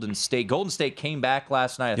hosting Golden State. Golden State came back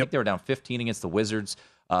last night. I think they were down 15 against the Wizards,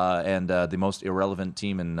 and the most irrelevant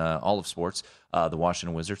team in all of sports, the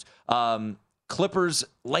Washington Wizards. Clippers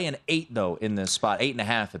laying 8, though, in this spot,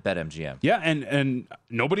 8.5 at BetMGM. Yeah, and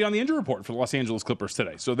nobody on the injury report for the Los Angeles Clippers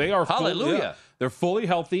today. So they are hallelujah. They're fully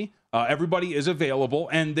healthy. Everybody is available,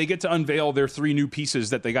 and they get to unveil their 3 new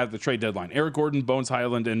pieces that they got at the trade deadline. Eric Gordon, Bones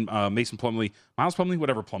Highland, and Mason Plumlee. Miles Plumlee,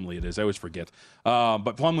 whatever Plumlee it is. I always forget.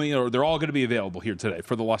 But Plumlee, they're all going to be available here today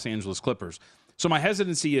for the Los Angeles Clippers. So my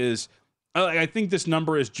hesitancy is, I think this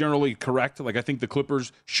number is generally correct. Like, I think the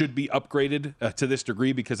Clippers should be upgraded to this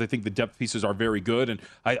degree because I think the depth pieces are very good, and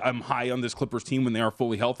I'm high on this Clippers team when they are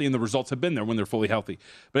fully healthy, and the results have been there when they're fully healthy.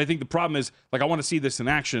 But I think the problem is, like, I want to see this in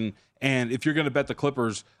action, and if you're going to bet the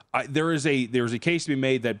Clippers, there's a case to be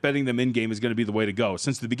made that betting them in-game is going to be the way to go.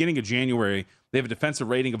 Since the beginning of January, they have a defensive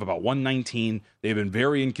rating of about 119. They've been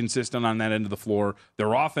very inconsistent on that end of the floor.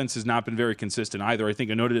 Their offense has not been very consistent either. I think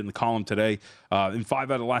I noted it in the column today. In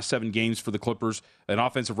 5 out of the last 7 games for the Clippers, an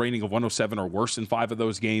offensive rating of 107 or worse in 5 of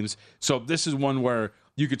those games. So this is one where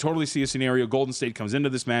you could totally see a scenario. Golden State comes into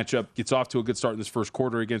this matchup, gets off to a good start in this first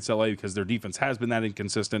quarter against LA because their defense has been that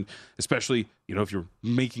inconsistent, especially, if you're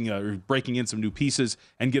breaking in some new pieces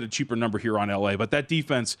and get a cheaper number here on LA. But that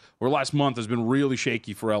defense, or last month, has been really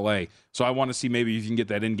shaky for LA. So I want to see maybe if you can get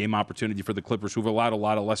that in-game opportunity for the Clippers, who've allowed a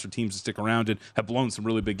lot of lesser teams to stick around and have blown some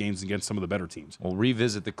really big games against some of the better teams. We'll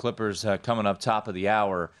revisit the Clippers coming up top of the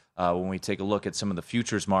hour when we take a look at some of the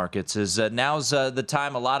futures markets. Now's the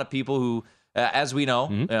time a lot of people who, as we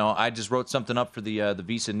know, I just wrote something up for the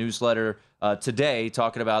Visa newsletter today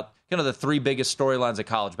talking about kind of the 3 biggest storylines of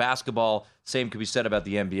college basketball. Same could be said about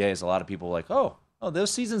the NBA, as a lot of people are like, oh,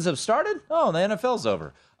 those seasons have started? Oh, the NFL's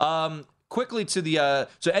over. Quickly to the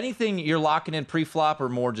so anything you're locking in pre-flop or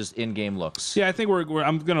more just in-game looks? Yeah, I think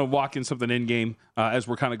I'm going to lock in something in-game as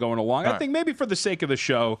we're kind of going along. I think maybe for the sake of the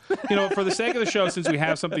show, since we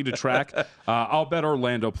have something to track, I'll bet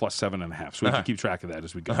Orlando plus 7.5, so we can keep track of that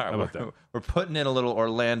as we go. How about that? We're putting in a little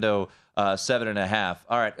Orlando 7.5.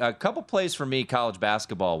 All right, a couple plays for me college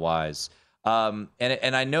basketball-wise, and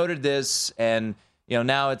I noted this, and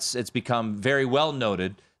now it's become very well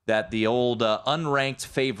noted that the old unranked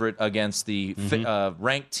favorite against the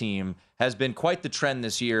ranked team has been quite the trend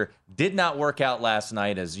this year. Did not work out last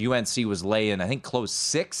night as UNC was laying, I think, close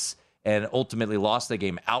 6 and ultimately lost the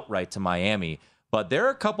game outright to Miami. But there are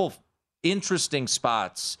a couple interesting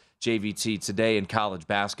spots, JVT, today in college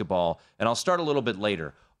basketball, and I'll start a little bit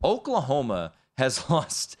later. Oklahoma has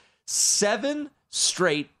lost 7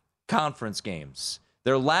 straight conference games.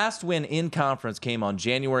 Their last win in conference came on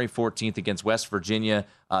January 14th against West Virginia.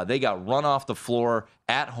 They got run off the floor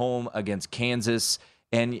at home against Kansas.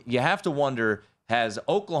 And you have to wonder, has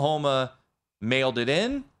Oklahoma mailed it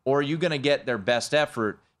in, or are you going to get their best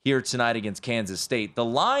effort here tonight against Kansas State? The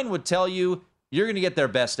line would tell you you're going to get their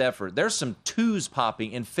best effort. There's some 2s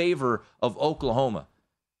popping in favor of Oklahoma.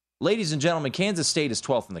 Ladies and gentlemen, Kansas State is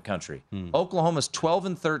 12th in the country. Oklahoma's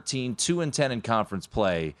 12-13, 2-10 in conference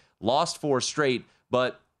play, lost 4 straight.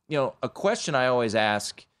 But, a question I always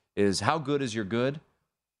ask is, how good is your good?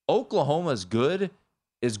 Oklahoma's good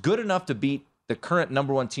is good enough to beat the current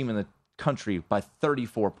number 1 team in the country by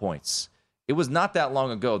 34 points. It was not that long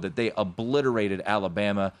ago that they obliterated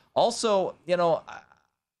Alabama. Also,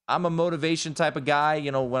 I'm a motivation type of guy,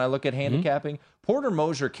 when I look at handicapping. Porter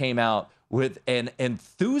Moser came out with an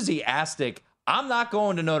enthusiastic, I'm not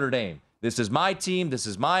going to Notre Dame. This is my team. This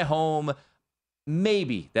is my home.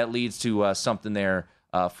 Maybe that leads to something there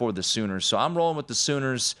for the Sooners. So I'm rolling with the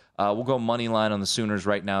Sooners. We'll go money line on the Sooners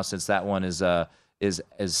right now, since that one is up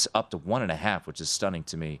to 1.5, which is stunning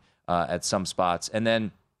to me at some spots. And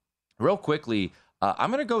then real quickly, I'm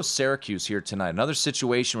going to go Syracuse here tonight. Another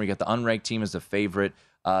situation where you got the unranked team as the favorite.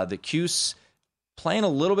 The Cuse playing a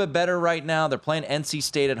little bit better right now. They're playing NC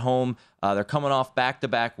State at home. They're coming off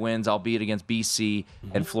back-to-back wins, albeit against BC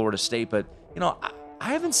and Florida State. But,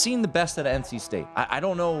 I haven't seen the best at NC State. I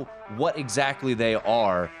don't know what exactly they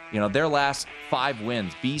are. Their last 5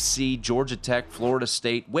 wins, BC, Georgia Tech, Florida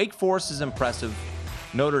State. Wake Forest is impressive.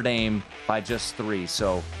 Notre Dame by just 3.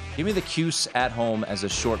 So give me the Cuse at home as a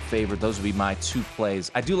short favorite. Those would be my 2 plays.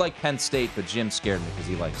 I do like Penn State, but Jim scared me because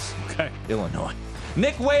he likes Illinois.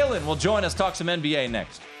 Nick Whalen will join us, talk some NBA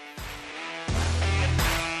next.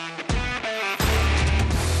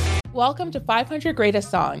 Welcome to 500 Greatest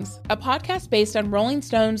Songs, a podcast based on Rolling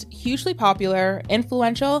Stone's hugely popular,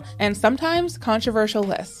 influential, and sometimes controversial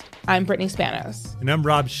list. I'm Brittany Spanos. And I'm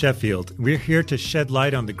Rob Sheffield. We're here to shed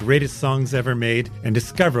light on the greatest songs ever made and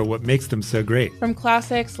discover what makes them so great. From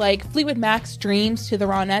classics like Fleetwood Mac's Dreams to the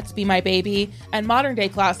Ronettes' Be My Baby, and modern-day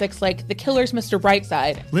classics like The Killers' Mr.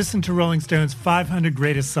 Brightside. Listen to Rolling Stone's 500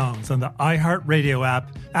 Greatest Songs on the iHeartRadio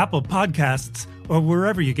app, Apple Podcasts, or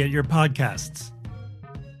wherever you get your podcasts.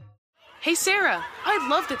 Hey Sarah, I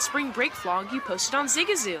love that spring break vlog you posted on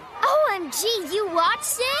Zigazoo. OMG, you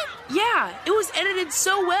watched it? Yeah, it was edited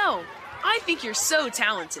so well. I think you're so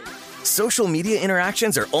talented. Social media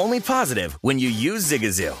interactions are only positive when you use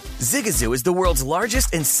Zigazoo. Zigazoo is the world's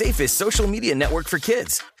largest and safest social media network for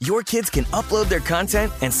kids. Your kids can upload their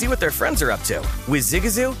content and see what their friends are up to. With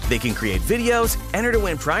Zigazoo, they can create videos, enter to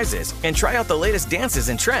win prizes, and try out the latest dances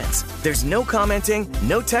and trends. There's no commenting,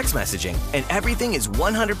 no text messaging, and everything is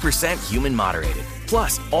 100% human moderated.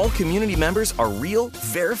 Plus, all community members are real,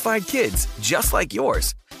 verified kids just like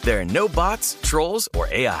yours. There are no bots, trolls, or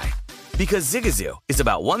AI. Because Zigazoo is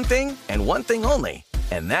about one thing and one thing only,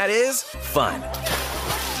 and that is fun.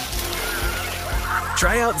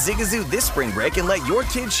 Try out Zigazoo this spring break and let your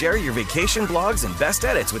kids share your vacation blogs and best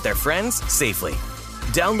edits with their friends safely.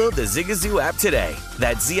 Download the Zigazoo app today.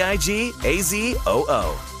 That's Zigazoo.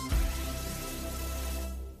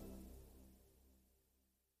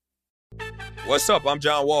 What's up? I'm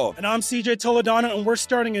John Wall. And I'm CJ Toledano, and we're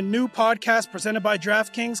starting a new podcast presented by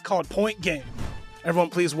DraftKings called Point Game.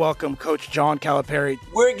 Everyone, please welcome Coach John Calipari.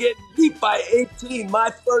 We're getting beat by 18.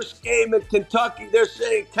 My first game in Kentucky, they're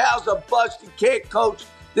saying Cal's a bust. He can't coach.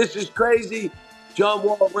 This is crazy. John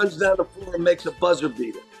Wall runs down the floor and makes a buzzer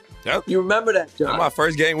beater. Yep. You remember that, John? That's my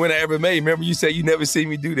first game winner I ever made. Remember you said you never see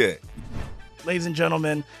me do that. Ladies and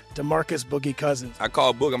gentlemen, DeMarcus Boogie Cousins. I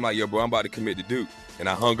called Boog. I'm like, yo, bro, I'm about to commit to Duke. And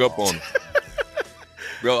I hung up on him.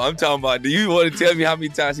 Bro, I'm talking about, do you want to tell me how many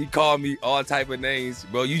times he called me all type of names?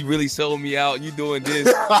 Bro, you really sold me out. You doing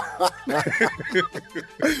this.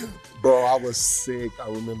 Bro, I was sick. I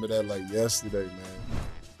remember that like yesterday, man.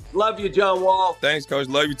 Love you, John Wall. Thanks, Coach.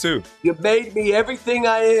 Love you, too. You made me everything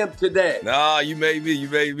I am today. Nah, you made me. You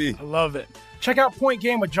made me. I love it. Check out Point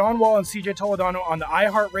Game with John Wall and CJ Toledano on the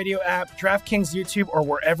iHeartRadio app, DraftKings YouTube, or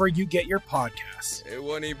wherever you get your podcasts. It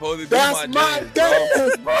wasn't even supposed to be That's my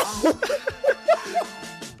dance, bro.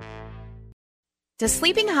 Does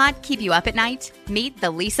sleeping hot keep you up at night? Meet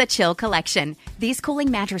the Lisa Chill Collection. These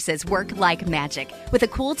cooling mattresses work like magic with a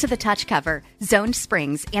cool-to-the-touch cover, zoned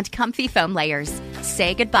springs, and comfy foam layers.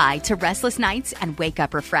 Say goodbye to restless nights and wake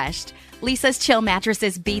up refreshed. Lisa's Chill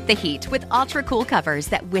mattresses beat the heat with ultra-cool covers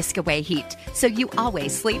that whisk away heat, so you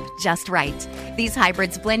always sleep just right. These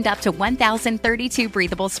hybrids blend up to 1,032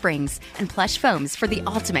 breathable springs and plush foams for the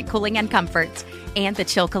ultimate cooling and comfort. And the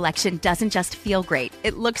Chill Collection doesn't just feel great,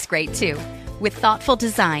 it looks great too, with thoughtful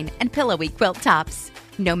design and pillowy quilt tops.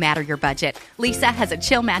 No matter your budget, Lisa has a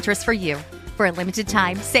Chill mattress for you. For a limited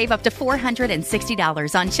time, save up to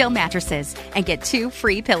 $460 on Chill mattresses and get 2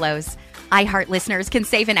 free pillows. iHeart listeners can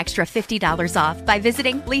save an extra $50 off by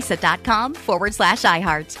visiting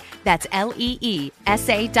lisa.com/iHeart. That's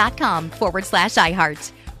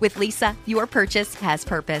LEESA.com/iHeart. With Lisa, your purchase has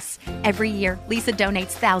purpose. Every year, Lisa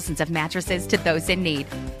donates thousands of mattresses to those in need.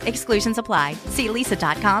 Exclusions apply. See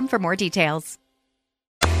lisa.com for more details.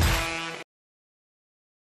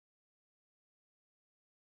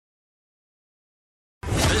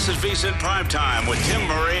 This is VSiN Primetime with Tim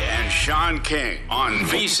Murray and Sean King on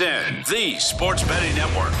VSiN, the sports betting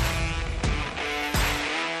network.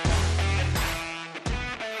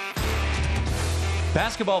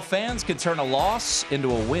 Basketball fans can turn a loss into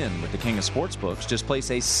a win with the king of sportsbooks. Just place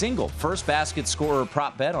a single first basket scorer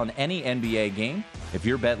prop bet on any NBA game. If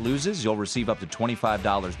your bet loses, you'll receive up to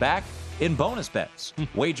 $25 back in bonus bets.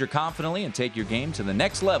 Wager confidently and take your game to the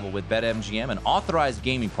next level with BetMGM, an authorized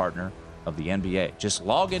gaming partner of the NBA. Just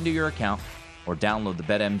log into your account or download the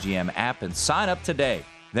BetMGM app and sign up today.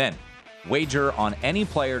 Then, wager on any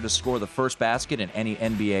player to score the first basket in any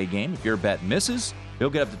NBA game. If your bet misses,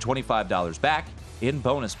 you'll get up to $25 back in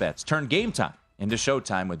bonus bets. Turn game time into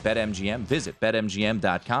showtime with BetMGM. Visit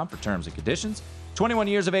BetMGM.com for terms and conditions. 21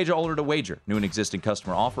 years of age or older to wager. New and existing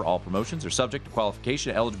customer offer. All promotions are subject to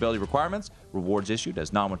qualification and eligibility requirements. Rewards issued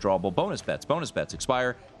as non-withdrawable bonus bets. Bonus bets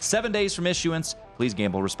expire 7 days from issuance. Please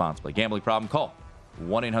gamble responsibly. Gambling problem? Call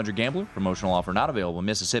 1-800-GAMBLER. Promotional offer not available in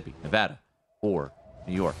Mississippi, Nevada, or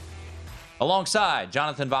New York. Alongside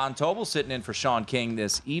Jonathan Von Tobel, sitting in for Sean King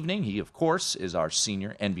this evening. He, of course, is our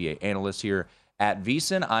senior NBA analyst here at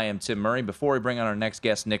VSiN. I am Tim Murray. Before we bring on our next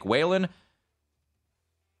guest, Nick Whalen,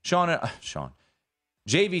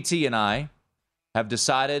 JVT and I have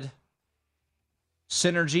decided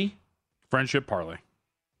synergy, friendship parlay.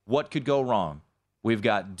 What could go wrong? We've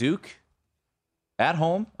got Duke at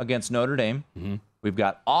home against Notre Dame. Mm-hmm. We've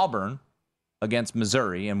got Auburn against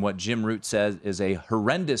Missouri, and what Jim Root says is a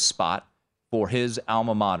horrendous spot for his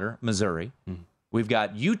alma mater, Missouri. Mm-hmm. We've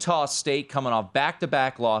got Utah State coming off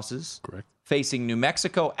back-to-back losses. Correct. Facing New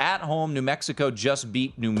Mexico at home. New Mexico just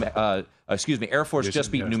beat Air Force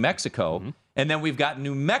just beat New Mexico. Mm-hmm. And then we've got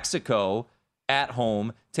New Mexico at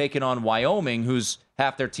home taking on Wyoming, whose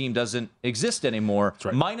half their team doesn't exist anymore.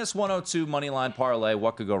 Right. Minus 102 money line parlay.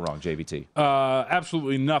 What could go wrong, JVT?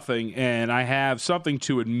 Absolutely nothing. And I have something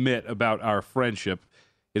to admit about our friendship.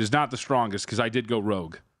 It is not the strongest because I did go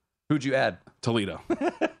rogue. Who'd you add? Toledo.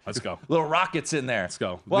 Let's go. Little rockets in there. Let's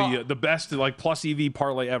go. Well, the best plus EV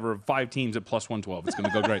parlay ever of 5 teams at plus 112. It's going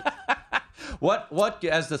to go great. What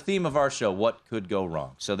as the theme of our show, what could go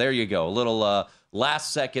wrong? So there you go. A little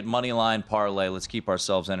last second money line parlay. Let's keep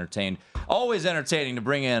ourselves entertained. Always entertaining to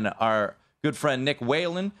bring in our good friend Nick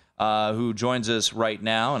Whalen, who joins us right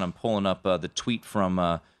now. And I'm pulling up the tweet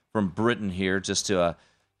from Britain here just to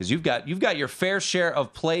because you've got your fair share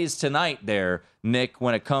of plays tonight there, Nick,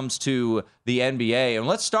 when it comes to the NBA. And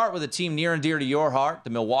let's start with a team near and dear to your heart, the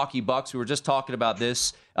Milwaukee Bucks. We were just talking about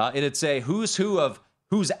this. It'd say who's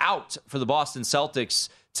out for the Boston Celtics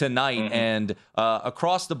tonight. Mm-hmm. And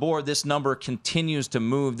across the board, this number continues to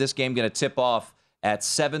move. This game going to tip off at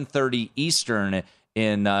 7:30 Eastern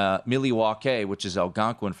in Milwaukee, which is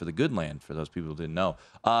Algonquin for the good land, for those people who didn't know.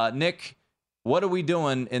 Nick, what are we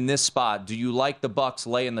doing in this spot? Do you like the Bucks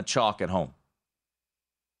laying the chalk at home?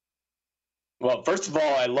 Well, first of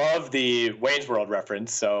all, I love the Wayne's World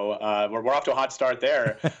reference, so we're off to a hot start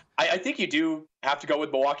there. I think you do have to go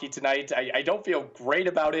with Milwaukee tonight. I don't feel great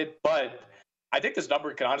about it, but I think this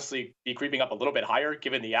number can honestly be creeping up a little bit higher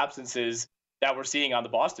given the absences that we're seeing on the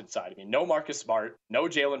Boston side. I mean, no Marcus Smart, no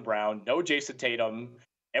Jaylen Brown, no Jason Tatum,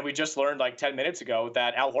 and we just learned like 10 minutes ago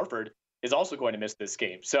that Al Horford is also going to miss this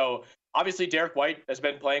game. So obviously Derek White has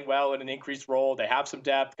been playing well in an increased role. They have some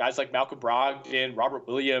depth. Guys like Malcolm Brogdon, Robert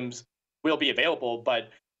Williams will be available, but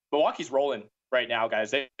Milwaukee's rolling right now,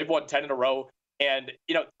 guys. They've won 10 in a row. And,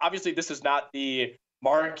 obviously this is not the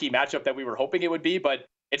marquee matchup that we were hoping it would be, but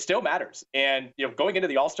it still matters. And, going into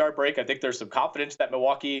the All-Star break, I think there's some confidence that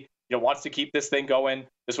Milwaukee, wants to keep this thing going.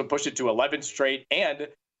 This would push it to 11 straight, and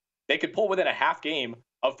they could pull within a half game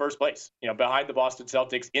of first place, behind the Boston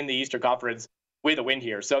Celtics in the Eastern Conference with a win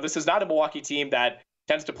here. So this is not a Milwaukee team that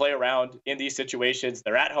tends to play around in these situations.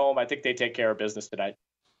 They're at home. I think they take care of business tonight.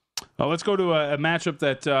 Let's go to a matchup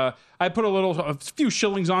that I put a few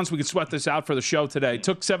shillings on so we could sweat this out for the show today.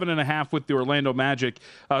 Took 7.5 with the Orlando Magic.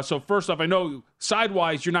 So first off, I know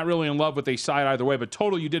side-wise you're not really in love with a side either way, but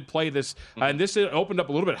total you did play this. And this opened up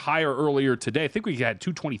a little bit higher earlier today. I think we had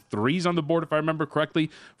 223s on the board, if I remember correctly,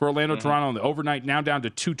 for Orlando, Toronto on the overnight. Now down to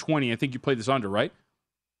 220. I think you played this under, right?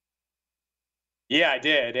 Yeah, I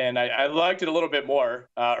did. And I liked it a little bit more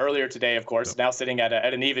earlier today, of course. Now sitting at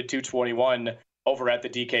an even 221 over at the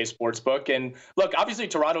DK Sportsbook. And look, obviously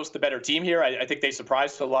Toronto's the better team here. I think they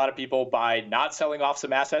surprised a lot of people by not selling off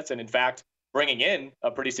some assets and in fact bringing in a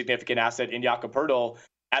pretty significant asset in Jakob Poeltl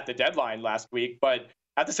at the deadline last week. But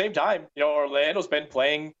at the same time, Orlando's been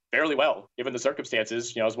playing fairly well given the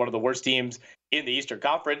circumstances. It's one of the worst teams in the Eastern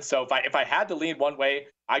Conference. So if I had to lean one way,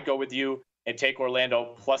 I'd go with you and take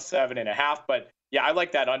Orlando plus 7.5. But yeah, I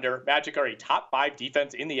like that under. Magic are a top 5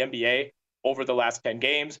 defense in the NBA over the last 10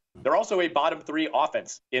 games. They're also a bottom 3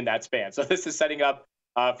 offense in that span. So this is setting up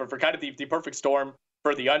for kind of the perfect storm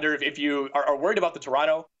for the under. If you are worried about the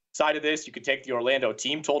Toronto side of this, you could take the Orlando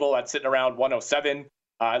team total. That's sitting around 107.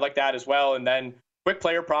 I like that as well. And then quick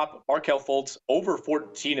player prop, Markelle Fultz over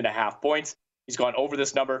 14.5 points. He's gone over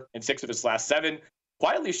this number in 6 of his last 7.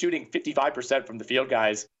 Quietly shooting 55% from the field,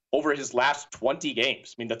 guys, over his last 20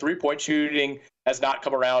 games. I mean, the three-point shooting has not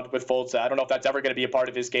come around with Fultz. I don't know if that's ever going to be a part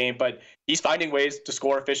of his game, but he's finding ways to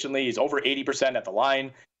score efficiently. He's over 80% at the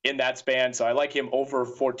line in that span, so I like him over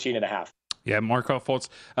 14.5. Yeah, Markelle Fultz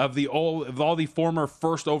of all the former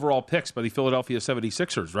first overall picks by the Philadelphia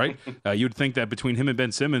 76ers, right? You'd think that between him and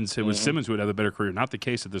Ben Simmons, it was Simmons who would have a better career. Not the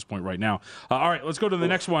case at this point right now. All right, let's go to the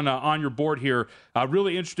next one on your board here.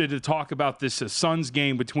 Really interested to talk about this Suns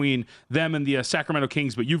game between them and the Sacramento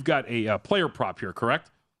Kings, but you've got a player prop here, correct?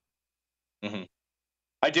 Mm-hmm.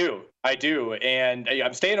 I do, and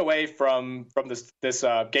I'm staying away from this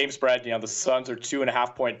game spread. The Suns are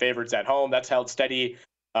 2.5-point favorites at home. That's held steady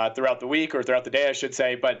throughout the week, or throughout the day, I should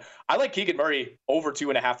say. But I like Keegan Murray over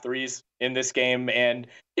 2.5 threes in this game. And,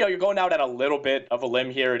 you're going out at a little bit of a limb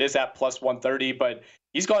here. It is at plus 130, but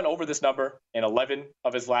he's gone over this number in 11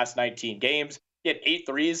 of his last 19 games. He had 8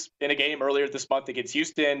 threes in a game earlier this month against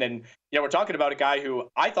Houston. And, we're talking about a guy who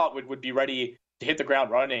I thought would be ready to hit the ground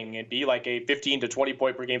running and be like a 15 to 20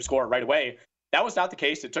 point per game scorer right away. That was not the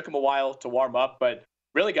case. It took him a while to warm up. But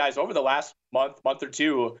really, guys, over the last month or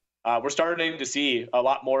two, we're starting to see a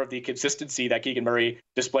lot more of the consistency that Keegan Murray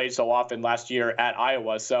displayed so often last year at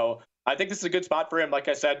Iowa. So I think this is a good spot for him. Like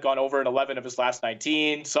I said, gone over in 11 of his last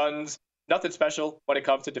 19. Suns, nothing special when it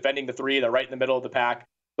comes to defending the three. They're right in the middle of the pack.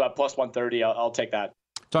 But plus 130, I'll take that.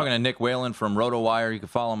 Talking to Nick Whalen from RotoWire. You can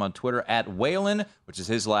follow him on Twitter at Whalen, which is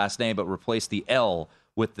his last name, but replace the L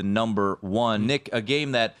with the number 1. Nick, a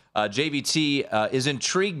game that JVT is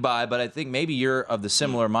intrigued by, but I think maybe you're of the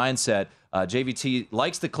similar mindset. JVT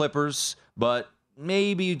likes the Clippers, but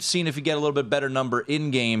maybe seeing if you get a little bit better number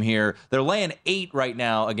in-game here. They're laying 8 right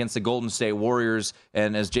now against the Golden State Warriors,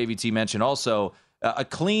 and as JVT mentioned also, a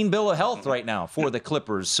clean bill of health right now for the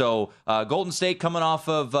Clippers. So Golden State coming off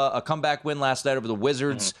of a comeback win last night over the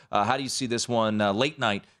Wizards. How do you see this one late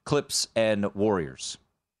night, Clips and Warriors?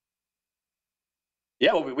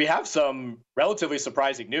 Yeah, well, we have some relatively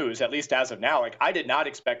surprising news, at least as of now. Like, I did not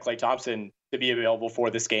expect Klay Thompson to be available for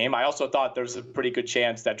this game. I also thought there was a pretty good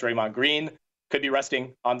chance that Draymond Green could be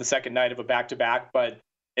resting on the second night of a back-to-back. But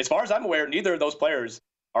as far as I'm aware, neither of those players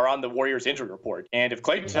are on the Warriors injury report. And if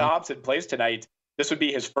Klay Thompson plays tonight, this would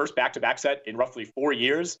be his first back-to-back set in roughly 4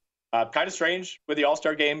 years. Kind of strange with the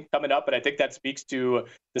All-Star game coming up, but I think that speaks to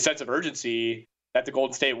the sense of urgency that the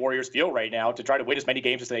Golden State Warriors feel right now to try to win as many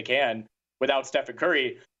games as they can without Stephen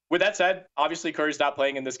Curry. With that said, obviously Curry's not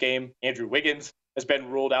playing in this game. Andrew Wiggins has been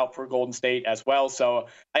ruled out for Golden State as well. So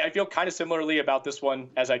I feel kind of similarly about this one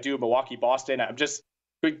as I do Milwaukee-Boston. I'm just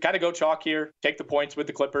kind of go chalk here, take the points with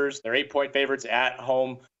the Clippers. They're 8-point favorites at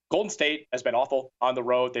home. Golden State has been awful on the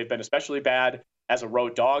road. They've been especially bad as a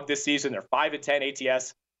road dog this season. They're 5-10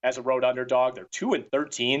 ATS as a road underdog. They're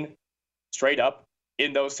 2-13 straight up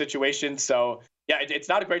in those situations. So yeah, it's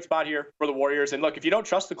not a great spot here for the Warriors. And look, if you don't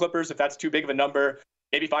trust the Clippers, if that's too big of a number,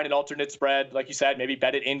 maybe find an alternate spread. Like you said, maybe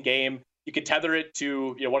bet it in game. You can tether it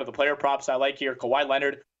to one of the player props I like here. Kawhi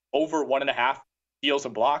Leonard over 1.5 steals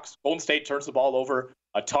and blocks. Golden State turns the ball over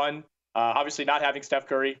a ton. Obviously not having Steph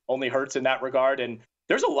Curry only hurts in that regard. And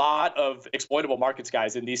there's a lot of exploitable markets,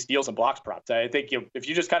 guys, in these steals and blocks props. I think if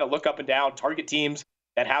you just kind of look up and down, target teams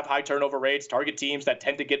that have high turnover rates, target teams that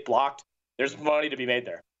tend to get blocked, there's money to be made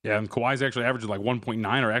there. Yeah, and Kawhi's actually averaging like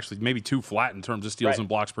 1.9 or actually maybe 2 flat in terms of steals and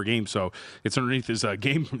blocks per game. So it's underneath his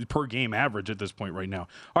game per game average at this point right now.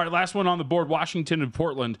 All right, last one on the board, Washington and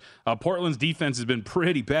Portland. Portland's defense has been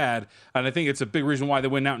pretty bad, and I think it's a big reason why they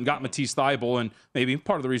went out and got Matisse Thybulle, and maybe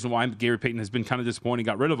part of the reason why Gary Payton has been kind of disappointing,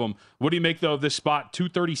 got rid of him. What do you make, though, of this spot?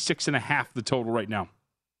 236.5 the total right now.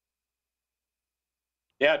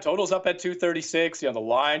 Yeah, total's up at 236. The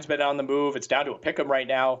line's been on the move. It's down to a pick'em right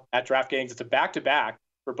now at DraftKings. It's a back-to-back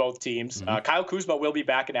for both teams. Kyle Kuzma will be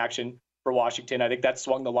back in action for Washington. I think that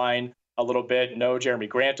swung the line a little bit. No Jeremy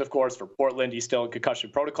Grant, of course, for Portland. He's still in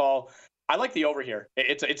concussion protocol. I like the over here.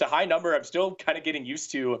 It's a high number. I'm still kind of getting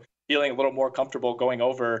used to feeling a little more comfortable going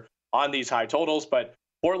over on these high totals. But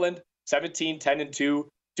Portland, 17-10-2 to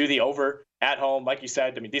the over at home. Like you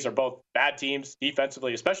said, I mean, these are both bad teams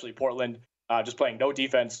defensively, especially Portland, just playing no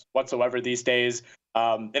defense whatsoever these days.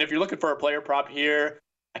 And if you're looking for a player prop here,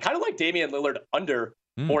 I kind of like Damian Lillard under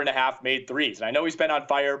 4.5 made threes. And I know he's been on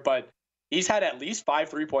fire, but he's had at least 5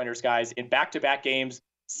 3-pointers, guys, in back-to-back games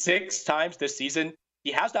 6 times this season.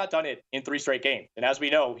 He has not done it in 3 straight games. And as we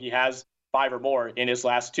know, he has 5 or more in his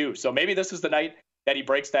last 2. So maybe this is the night that he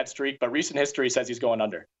breaks that streak, but recent history says he's going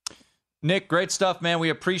under. Nick, great stuff, man. We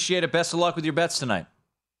appreciate it. Best of luck with your bets tonight.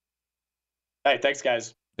 Hey, thanks,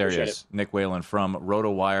 guys. There he is, Nick Whalen from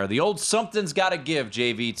RotoWire. The old something's got to give,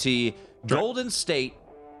 JVT. Golden State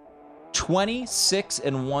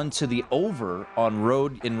 26-1 to the over on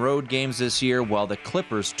road games this year, while the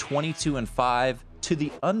Clippers 22-5 to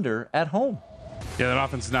the under at home. Yeah, that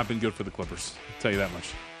offense has not been good for the Clippers. I'll tell you that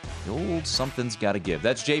much. The old something's got to give.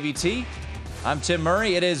 That's JVT. I'm Tim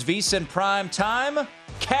Murray. It is VSiN Prime Time.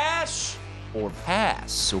 Cash or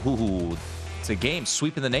pass? Ooh, it's a game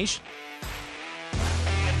sweeping the nation.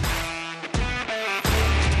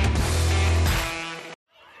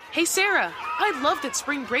 Hey, Sarah, I love that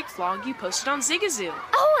spring break vlog you posted on Zigazoo.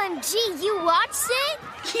 OMG, you watched it?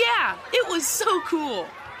 Yeah, it was so cool.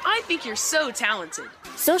 I think you're so talented.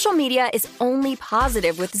 Social media is only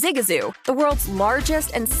positive with Zigazoo, the world's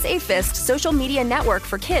largest and safest social media network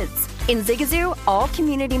for kids. In Zigazoo, all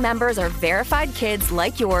community members are verified kids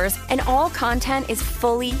like yours, and all content is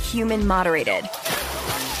fully human moderated.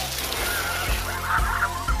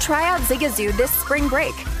 Try out Zigazoo this spring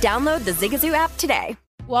break. Download the Zigazoo app today.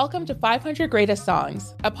 Welcome to 500 Greatest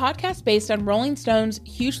Songs, a podcast based on Rolling Stone's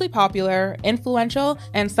hugely popular, influential,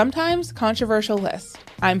 and sometimes controversial list.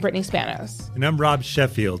 I'm Brittany Spanos. And I'm Rob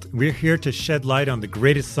Sheffield. We're here to shed light on the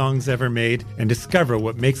greatest songs ever made and discover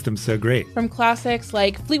what makes them so great. From classics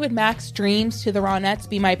like Fleetwood Mac's Dreams to the Ronettes'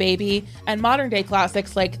 Be My Baby, and modern-day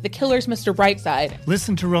classics like The Killer's Mr. Brightside.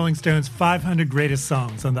 Listen to Rolling Stone's 500 Greatest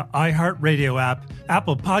Songs on the iHeartRadio app,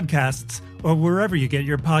 Apple Podcasts, or wherever you get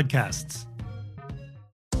your podcasts.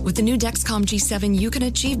 With the new Dexcom G7, you can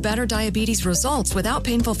achieve better diabetes results without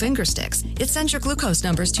painful finger sticks. It sends your glucose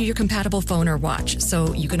numbers to your compatible phone or watch,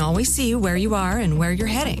 so you can always see where you are and where you're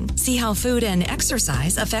heading. See how food and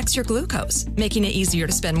exercise affects your glucose, making it easier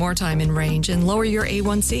to spend more time in range and lower your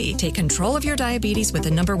A1C. Take control of your diabetes with the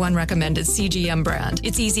 #1 recommended CGM brand.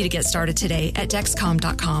 It's easy to get started today at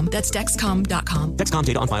Dexcom.com. That's Dexcom.com. Dexcom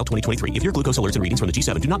data on file 2023. If your glucose alerts and readings from the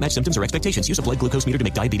G7 do not match symptoms or expectations, use a blood glucose meter to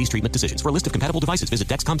make diabetes treatment decisions. For a list of compatible devices, visit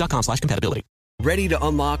Dexcom.com/compatibility. Ready to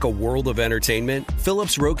unlock a world of entertainment?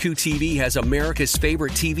 Philips Roku TV has America's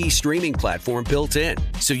favorite TV streaming platform built in,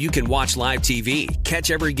 so you can watch live TV, catch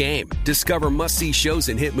every game, discover must-see shows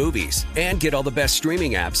and hit movies, and get all the best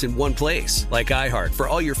streaming apps in one place, like iHeart for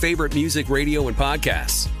all your favorite music, radio, and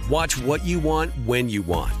podcasts. Watch what you want, when you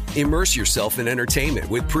want. Immerse yourself in entertainment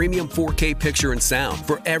with premium 4K picture and sound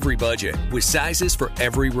for every budget, with sizes for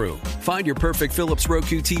every room. Find your perfect Philips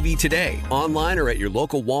Roku TV today, online or at your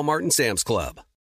local Walmart and Sam's Club.